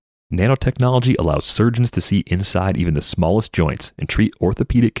 Nanotechnology allows surgeons to see inside even the smallest joints and treat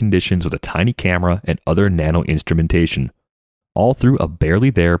orthopedic conditions with a tiny camera and other nano instrumentation, all through a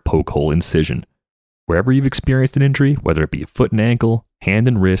barely there poke hole incision. Wherever you've experienced an injury, whether it be a foot and ankle, hand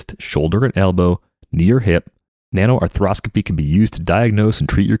and wrist, shoulder and elbow, knee or hip, nanoarthroscopy can be used to diagnose and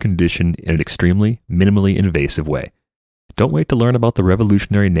treat your condition in an extremely, minimally invasive way. Don't wait to learn about the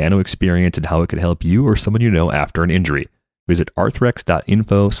revolutionary Nano Experience and how it could help you or someone you know after an injury. Visit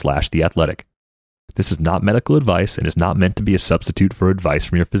arthrex.info/theathletic. This is not medical advice and is not meant to be a substitute for advice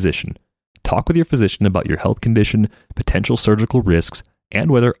from your physician. Talk with your physician about your health condition, potential surgical risks,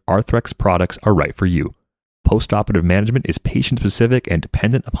 and whether Arthrex products are right for you. Postoperative management is patient-specific and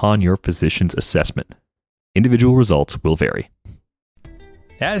dependent upon your physician's assessment. Individual results will vary.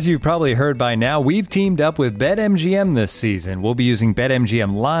 As you've probably heard by now, we've teamed up with BetMGM this season. We'll be using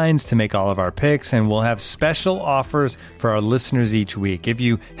BetMGM lines to make all of our picks, and we'll have special offers for our listeners each week. If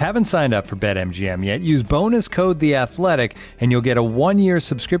you haven't signed up for BetMGM yet, use bonus code The Athletic, and you'll get a 1-year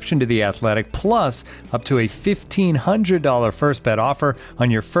subscription to The Athletic, plus up to a $1,500 first bet offer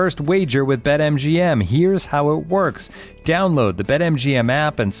on your first wager with BetMGM. Here's how it works. Download the BetMGM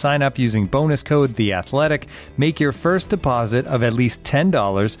app and sign up using bonus code The Athletic. Make your first deposit of at least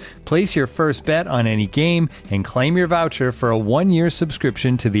 $10. Place your first bet on any game and claim your voucher for a 1-year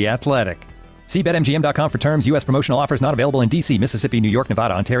subscription to The Athletic. See BetMGM.com for terms. U.S. promotional offers not available in D.C., Mississippi, New York,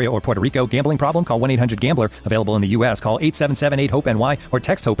 Nevada, Ontario, or Puerto Rico. Gambling problem? Call 1-800-GAMBLER. Available in the U.S. Call 877-8-HOPE-NY or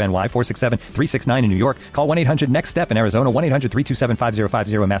text HOPE-NY 467-369 in New York. Call 1-800-NEXT-STEP in Arizona.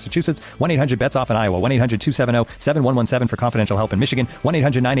 1-800-327-5050 in Massachusetts. 1-800-BETS-OFF in Iowa. 1-800-270-7117 for confidential help in Michigan.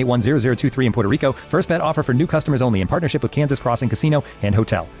 1-800-981-0023 in Puerto Rico. First bet offer for new customers only in partnership with Kansas Crossing Casino and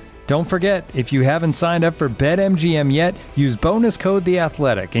Hotel. Don't forget, if you haven't signed up for BetMGM yet, use bonus code The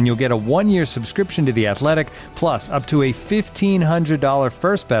Athletic, and you'll get a 1-year subscription to The Athletic, plus up to a $1,500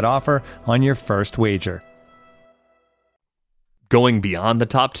 first bet offer on your first wager. Going beyond the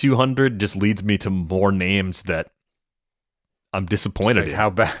top 200 just leads me to more names that I'm disappointed in.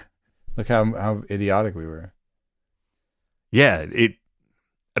 How bad? Look how idiotic we were. Yeah, if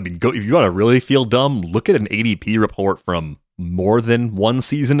you want to really feel dumb, look at an ADP report from more than one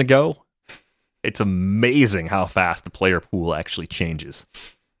season ago. It's amazing how fast the player pool actually changes.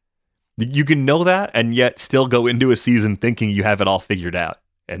 You can know that and yet still go into a season thinking you have it all figured out,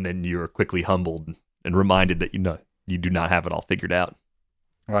 and then you're quickly humbled and reminded that you do not have it all figured out.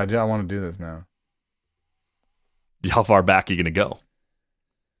 Well, I want to do this now. How far back are you going to go?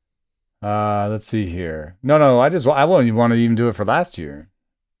 Let's see here. No, I won't even want to even do it for last year.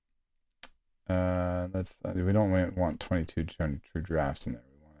 We don't want 22 true drafts in there.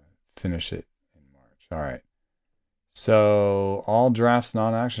 We want to finish it in March. All right. So all drafts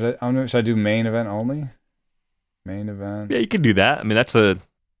non-action. Should I do main event only? Main event. Yeah, you can do that. I mean, that's a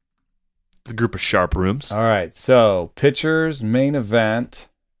group of sharp rooms. All right. So pitchers, main event,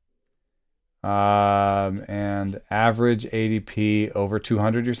 and average ADP over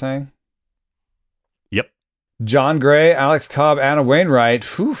 200. You're saying? Yep. John Gray, Alex Cobb, Anna Wainwright.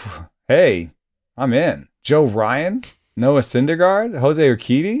 Whew. Hey, I'm in. Joe Ryan, Noah Syndergaard, Jose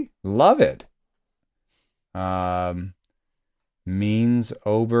Urquidy. Love it. Means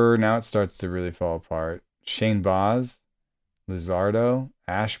Ober. Now it starts to really fall apart. Shane Baz, Luzardo,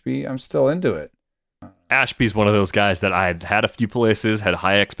 Ashby. I'm still into it. Ashby's one of those guys that I had a few places, had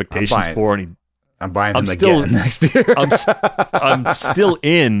high expectations for, and I'm buying him again next year. I'm still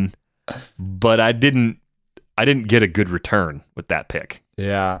in, but I didn't get a good return with that pick.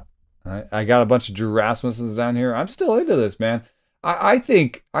 Yeah. I got a bunch of Drew Rasmussens down here. I'm still into this, man. I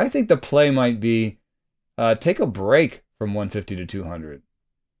think the play might be take a break from 150 to 200.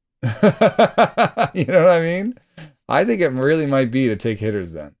 You know what I mean? I think it really might be to take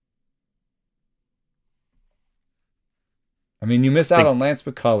hitters then. I mean, you miss out on Lance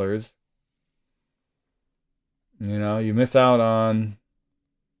McCullers. You know, you miss out on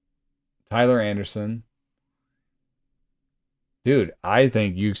Tyler Anderson. Dude, I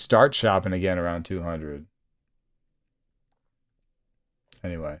think you start shopping again around 200.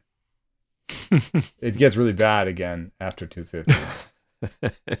 Anyway. It gets really bad again after 250.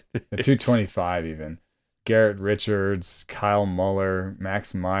 At 225 even. Garrett Richards, Kyle Muller,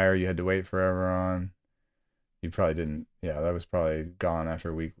 Max Meyer, you had to wait forever on. You probably didn't. Yeah, that was probably gone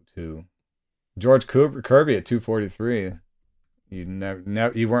after week 2. George Kirby at 243.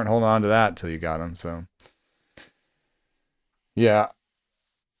 You weren't holding on to that until you got him, so... Yeah,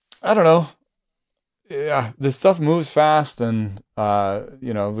 I don't know. Yeah, this stuff moves fast, and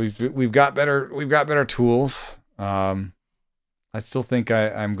we've got better tools. I still think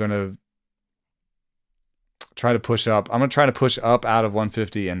I'm gonna try to push up. I'm gonna try to push up out of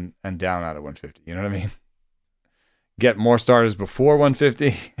 150 and down out of 150. You know what I mean? Get more starters before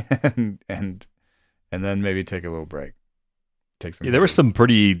 150, and then maybe take a little break. There were some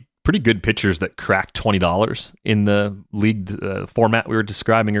pretty good pitchers that cracked $20 in the league format we were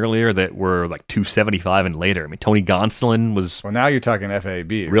describing earlier that were like $275 and later. I mean, Tony Gonsolin was... Well, now you're talking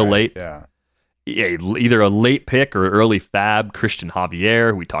FAB. Real right? late. Yeah, either a late pick or early fab. Christian Javier,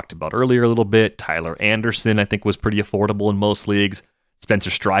 who we talked about earlier a little bit. Tyler Anderson, I think, was pretty affordable in most leagues.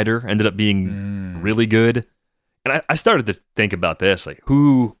 Spencer Strider ended up being really good. And I started to think about this. Like,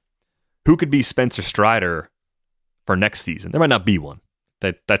 who could be Spencer Strider for next season? There might not be one.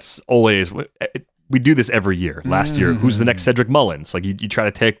 That's always, we do this every year. Last year, who's the next Cedric Mullins? Like you try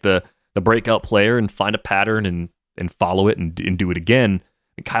to take the breakout player and find a pattern and follow it and do it again.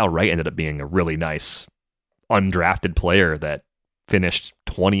 And Kyle Wright ended up being a really nice undrafted player that finished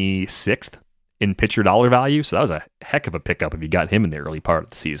 26th in pitcher dollar value. So that was a heck of a pickup if you got him in the early part of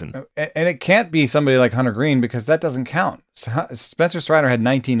the season. And it can't be somebody like Hunter Green because that doesn't count. Spencer Strider had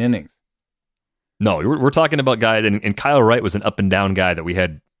 19 innings. No, we're talking about guys, and Kyle Wright was an up and down guy that we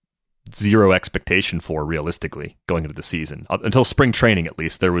had zero expectation for realistically going into the season. Until spring training, at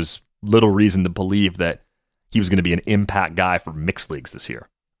least, there was little reason to believe that he was going to be an impact guy for mixed leagues this year.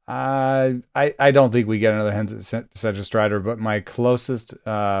 I don't think we get another Spencer Strider, but my closest,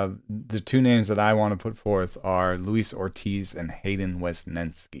 the two names that I want to put forth are Luis Ortiz and Hayden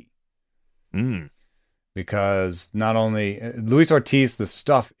Wesneski. Because not only Luis Ortiz, the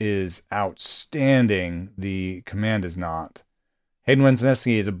stuff is outstanding, the command is not. Hayden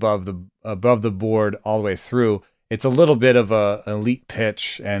Wesneski is above the board all the way through. It's a little bit of a elite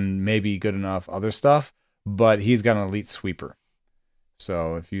pitch and maybe good enough other stuff, but he's got an elite sweeper.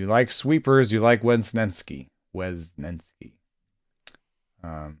 So if you like sweepers, you like Wesneski.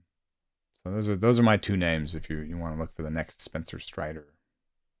 So those are my two names if you want to look for the next Spencer Strider.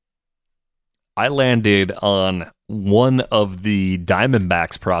 I landed on one of the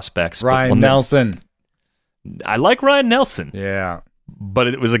Diamondbacks prospects. Ryan Nelson. I like Ryan Nelson. Yeah. But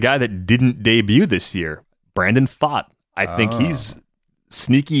it was a guy that didn't debut this year. Brandon Pfaadt. I think he's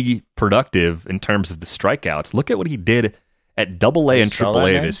sneaky productive in terms of the strikeouts. Look at what he did at Double A and Triple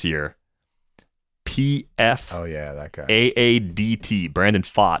A this year. PF. Oh yeah, that guy. AADT. Brandon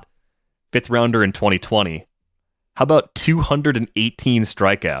Pfaadt, 5th rounder in 2020. How about 218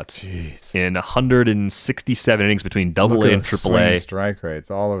 strikeouts in 167 innings between Double A and Triple A? Strike rates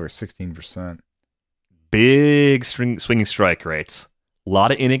all over 16%. Big swinging strike rates. A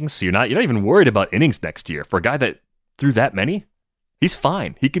lot of innings. So you're not even worried about innings next year. For a guy that threw that many, he's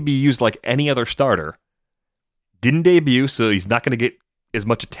fine. He could be used like any other starter. Didn't debut, so he's not going to get as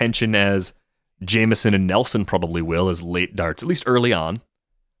much attention as Jameson and Nelson probably will as late darts, at least early on.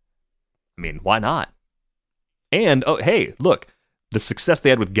 I mean, why not? And, oh, hey, look, the success they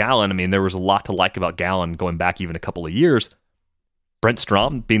had with Gallen, I mean, there was a lot to like about Gallen going back even a couple of years. Brent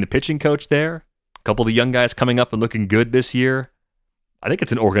Strom being the pitching coach there, a couple of the young guys coming up and looking good this year. I think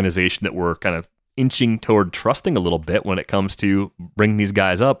it's an organization that we're kind of inching toward trusting a little bit when it comes to bringing these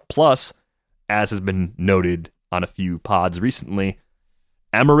guys up. Plus, as has been noted on a few pods recently,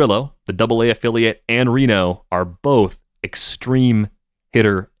 Amarillo, the Double A affiliate, and Reno are both extreme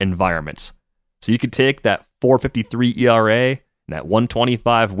hitter environments. So you could take that 4.53 ERA and that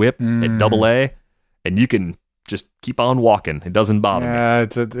 125 whip at Double A, and you can just keep on walking. It doesn't bother me. Yeah,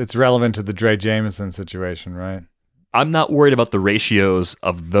 it's relevant to the Dre Jameson situation, right? I'm not worried about the ratios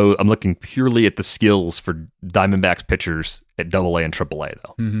of those. I'm looking purely at the skills for Diamondbacks pitchers at Double A and Triple A,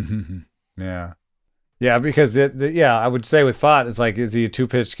 though. Yeah. Yeah, because I would say with Pfaadt, it's like, is he a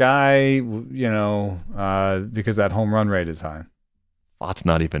two-pitch guy? Because that home run rate is high. Pfaadt's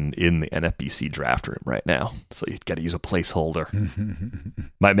not even in the NFBC draft room right now, so you've got to use a placeholder.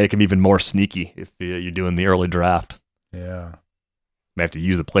 Might make him even more sneaky if you're doing the early draft. Yeah. May have to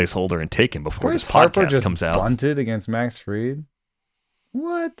use a placeholder and take him before this Harper podcast just comes out. Bunted against Max Fried?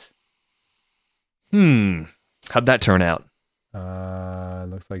 What? How'd that turn out?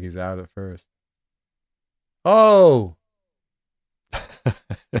 Looks like he's out at first. Oh!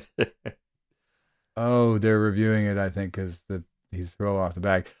 They're reviewing it, I think, because he's throw off the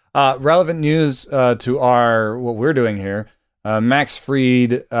bag. Relevant news to what we're doing here. Max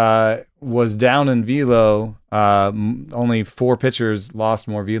Fried was down in velo. Only 4 pitchers lost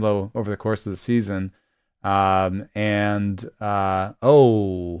more velo over the course of the season.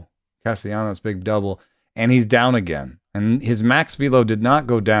 Castellanos big double, and he's down again. And his max velo did not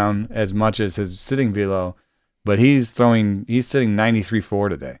go down as much as his sitting velo, but he's sitting 93.4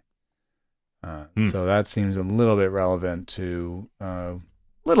 today. So that seems a little bit relevant to not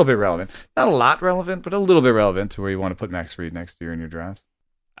a lot relevant, but a little bit relevant to where you want to put Max Fried next year in your drafts.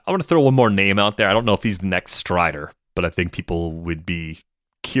 I want to throw one more name out there. I don't know if he's the next Strider, but I think people would be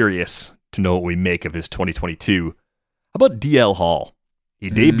curious to know what we make of his 2022. How about DL Hall? He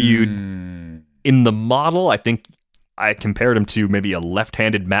debuted in the model. I think I compared him to maybe a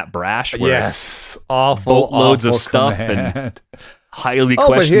left-handed Matt Brash. Where awful boatloads of awful stuff command. and highly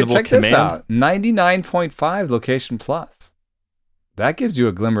questionable check command. This out. 99.5 location plus. That gives you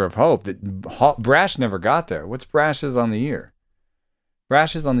a glimmer of hope that Brash never got there. What's Brash's on the year?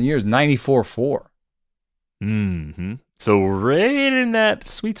 Brash's on the year is 94.4. So right in that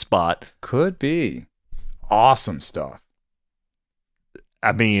sweet spot. Could be. Awesome stuff.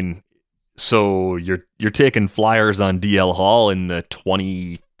 I mean, so you're taking flyers on DL Hall in the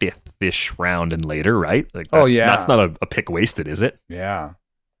 25th-ish round and later, right? Like that's not a pick wasted, is it? Yeah.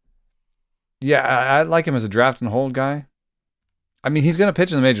 Yeah, I like him as a draft and hold guy. I mean, he's going to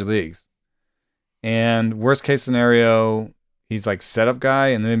pitch in the major leagues. And worst case scenario, he's like setup guy,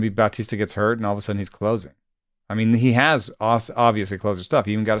 and then maybe Bautista gets hurt, and all of a sudden he's closing. I mean, he has obviously closer stuff.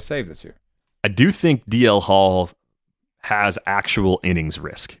 He even got a save this year. I do think DL Hall has actual innings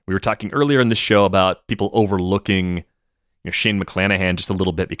risk. We were talking earlier in the show about people overlooking Shane McClanahan just a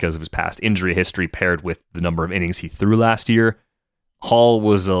little bit because of his past injury history paired with the number of innings he threw last year. Hall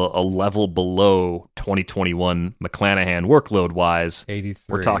was a level below 2021 McClanahan workload-wise. 83.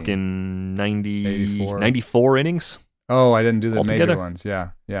 We're talking 94 innings. Oh, I didn't do the altogether. Major ones. Yeah.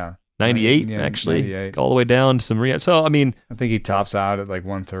 98, Yeah, actually. 98. All the way down to some rehab. So, I mean... I think he tops out at like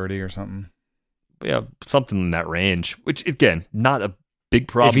 130 or something. Yeah, something in that range, which, again, not a big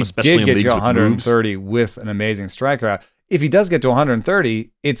problem, if he especially did in get leagues you with moves. 130 with an amazing strikeout, if he does get to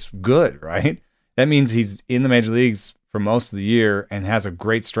 130, it's good, right? That means he's in the major leagues for most of the year and has a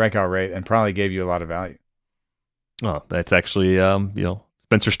great strikeout rate and probably gave you a lot of value. Oh, that's actually,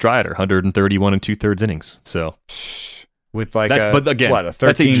 Spencer Strider, 131 and 2/3 innings. So with like but again, a that's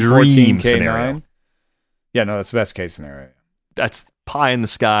 13, a 14 dream K9? scenario. Yeah, no, that's the best case scenario. That's pie in the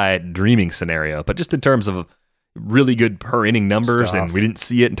sky dreaming scenario. But just in terms of really good per inning numbers, Stuff. and we didn't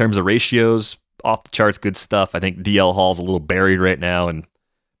see it in terms of ratios, off the charts, good stuff. I think DL Hall's a little buried right now and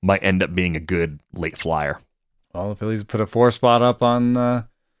might end up being a good late flyer. Well, the Phillies put a 4 spot up on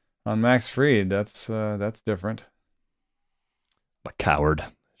Max Fried. That's different. I'm a coward.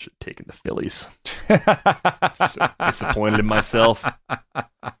 Should have taken the Phillies. So disappointed in myself.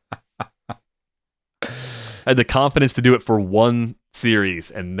 I had the confidence to do it for one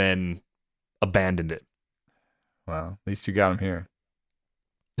series and then abandoned it. Well, at least you got him here.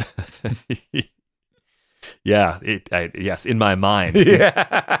 Yeah, yes, in my mind.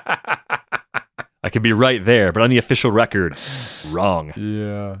 Yeah. I could be right there, but on the official record, wrong.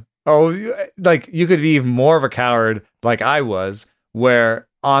 Yeah. Oh, like you could be even more of a coward, like I was, where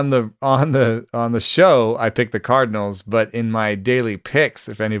on the show I picked the Cardinals, but in my daily picks,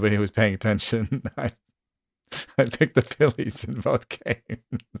 if anybody was paying attention, I picked the Phillies in both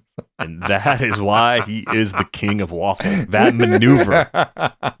games. And that is why he is the king of waffles. That maneuver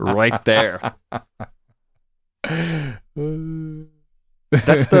right there.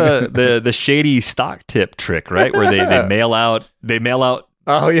 That's the shady stock tip trick, right? Where they mail out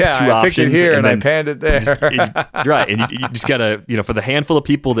Oh yeah, two I picked it options, here and I then panned it there. right, and you just gotta, for the handful of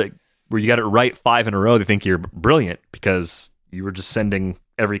people where you got it right 5 in a row, they think you're brilliant because you were just sending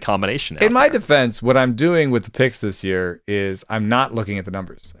every combination out In my there. defense, what I'm doing with the picks this year is I'm not looking at the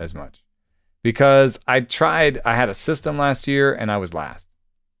numbers as much because I had a system last year and I was last.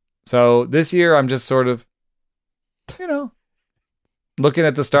 So this year I'm just sort of, looking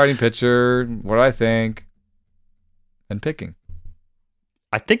at the starting pitcher, what I think, and picking.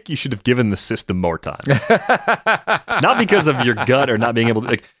 I think you should have given the system more time. Not because of your gut or not being able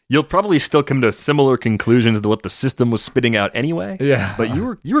to, you'll probably still come to similar conclusions to what the system was spitting out anyway. Yeah. But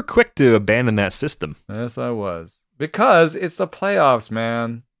you were quick to abandon that system. Yes, I was. Because it's the playoffs,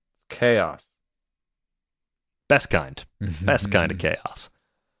 man. It's chaos. Best kind. Best kind of chaos.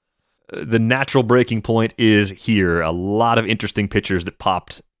 The natural breaking point is here. A lot of interesting pitchers that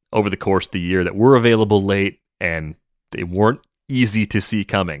popped over the course of the year that were available late, and they weren't easy to see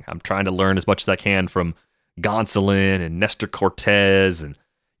coming. I'm trying to learn as much as I can from Gonsolin and Nestor Cortez and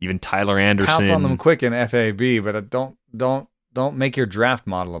even Tyler Anderson. Pounce on them quick in FAB, but don't make your draft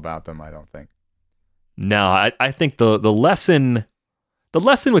model about them, I don't think. No, I think the lesson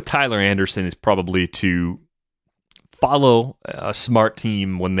with Tyler Anderson is probably to follow a smart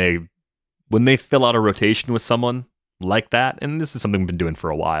team when they fill out a rotation with someone like that, and this is something we've been doing for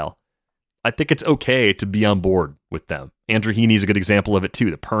a while. I think it's okay to be on board with them. Andrew Heaney is a good example of it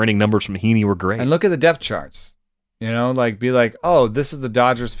too. The per inning numbers from Heaney were great. And look at the depth charts. Be like, oh, this is the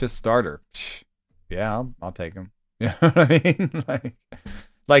Dodgers' 5th starter. Yeah, I'll take him. You know what I mean?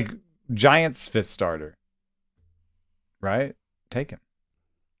 like Giants' 5th starter. Right? Take him.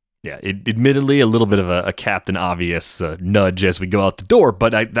 Yeah, admittedly a little bit of a Captain Obvious nudge as we go out the door,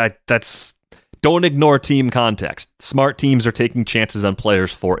 but that's don't ignore team context. Smart teams are taking chances on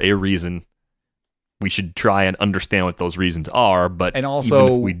players for a reason. We should try and understand what those reasons are, but and also,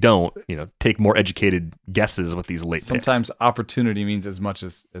 even if we don't, take more educated guesses with these late sometimes picks. Opportunity means as much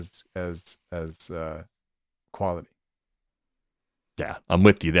as quality. Yeah, I'm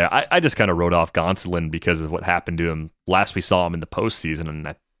with you there. I just kind of wrote off Gonsolin because of what happened to him last we saw him in the postseason, and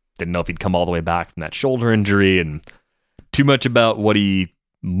I didn't know if he'd come all the way back from that shoulder injury, and too much about what he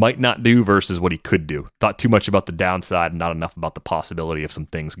might not do versus what he could do. Thought too much about the downside and not enough about the possibility of some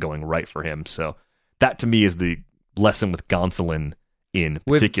things going right for him. So that to me is the lesson with Gonsolin in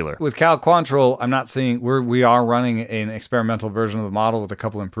particular. With Cal Quantrill, I'm not seeing we are running an experimental version of the model with a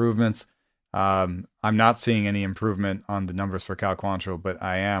couple improvements. I'm not seeing any improvement on the numbers for Cal Quantrill, but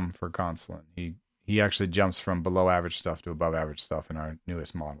I am for Consulate. He actually jumps from below average stuff to above average stuff in our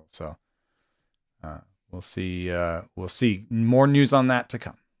newest model. So we'll see. We'll see more news on that to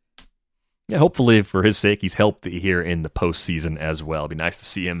come. Yeah, hopefully for his sake, he's healthy here in the postseason as well. It'd be nice to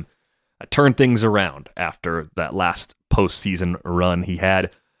see him turn things around after that last postseason run he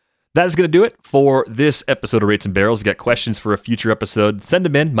had. That is going to do it for this episode of Rates and Barrels. We've got questions for a future episode. Send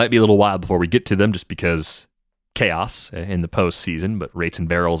them in. Might be a little while before we get to them just because chaos in the postseason, but Rates and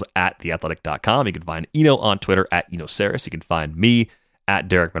Barrels at theathletic.com. You can find Eno on Twitter at Eno Saris. You can find me at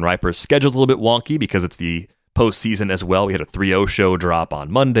Derek Van Riper. Schedule's a little bit wonky because it's the postseason as well. We had a 3-0 show drop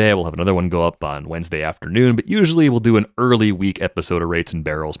on Monday. We'll have another one go up on Wednesday afternoon, but usually we'll do an early week episode of Rates and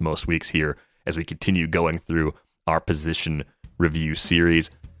Barrels most weeks here as we continue going through our position review series.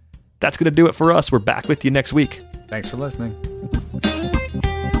 That's going to do it for us. We're back with you next week. Thanks for listening.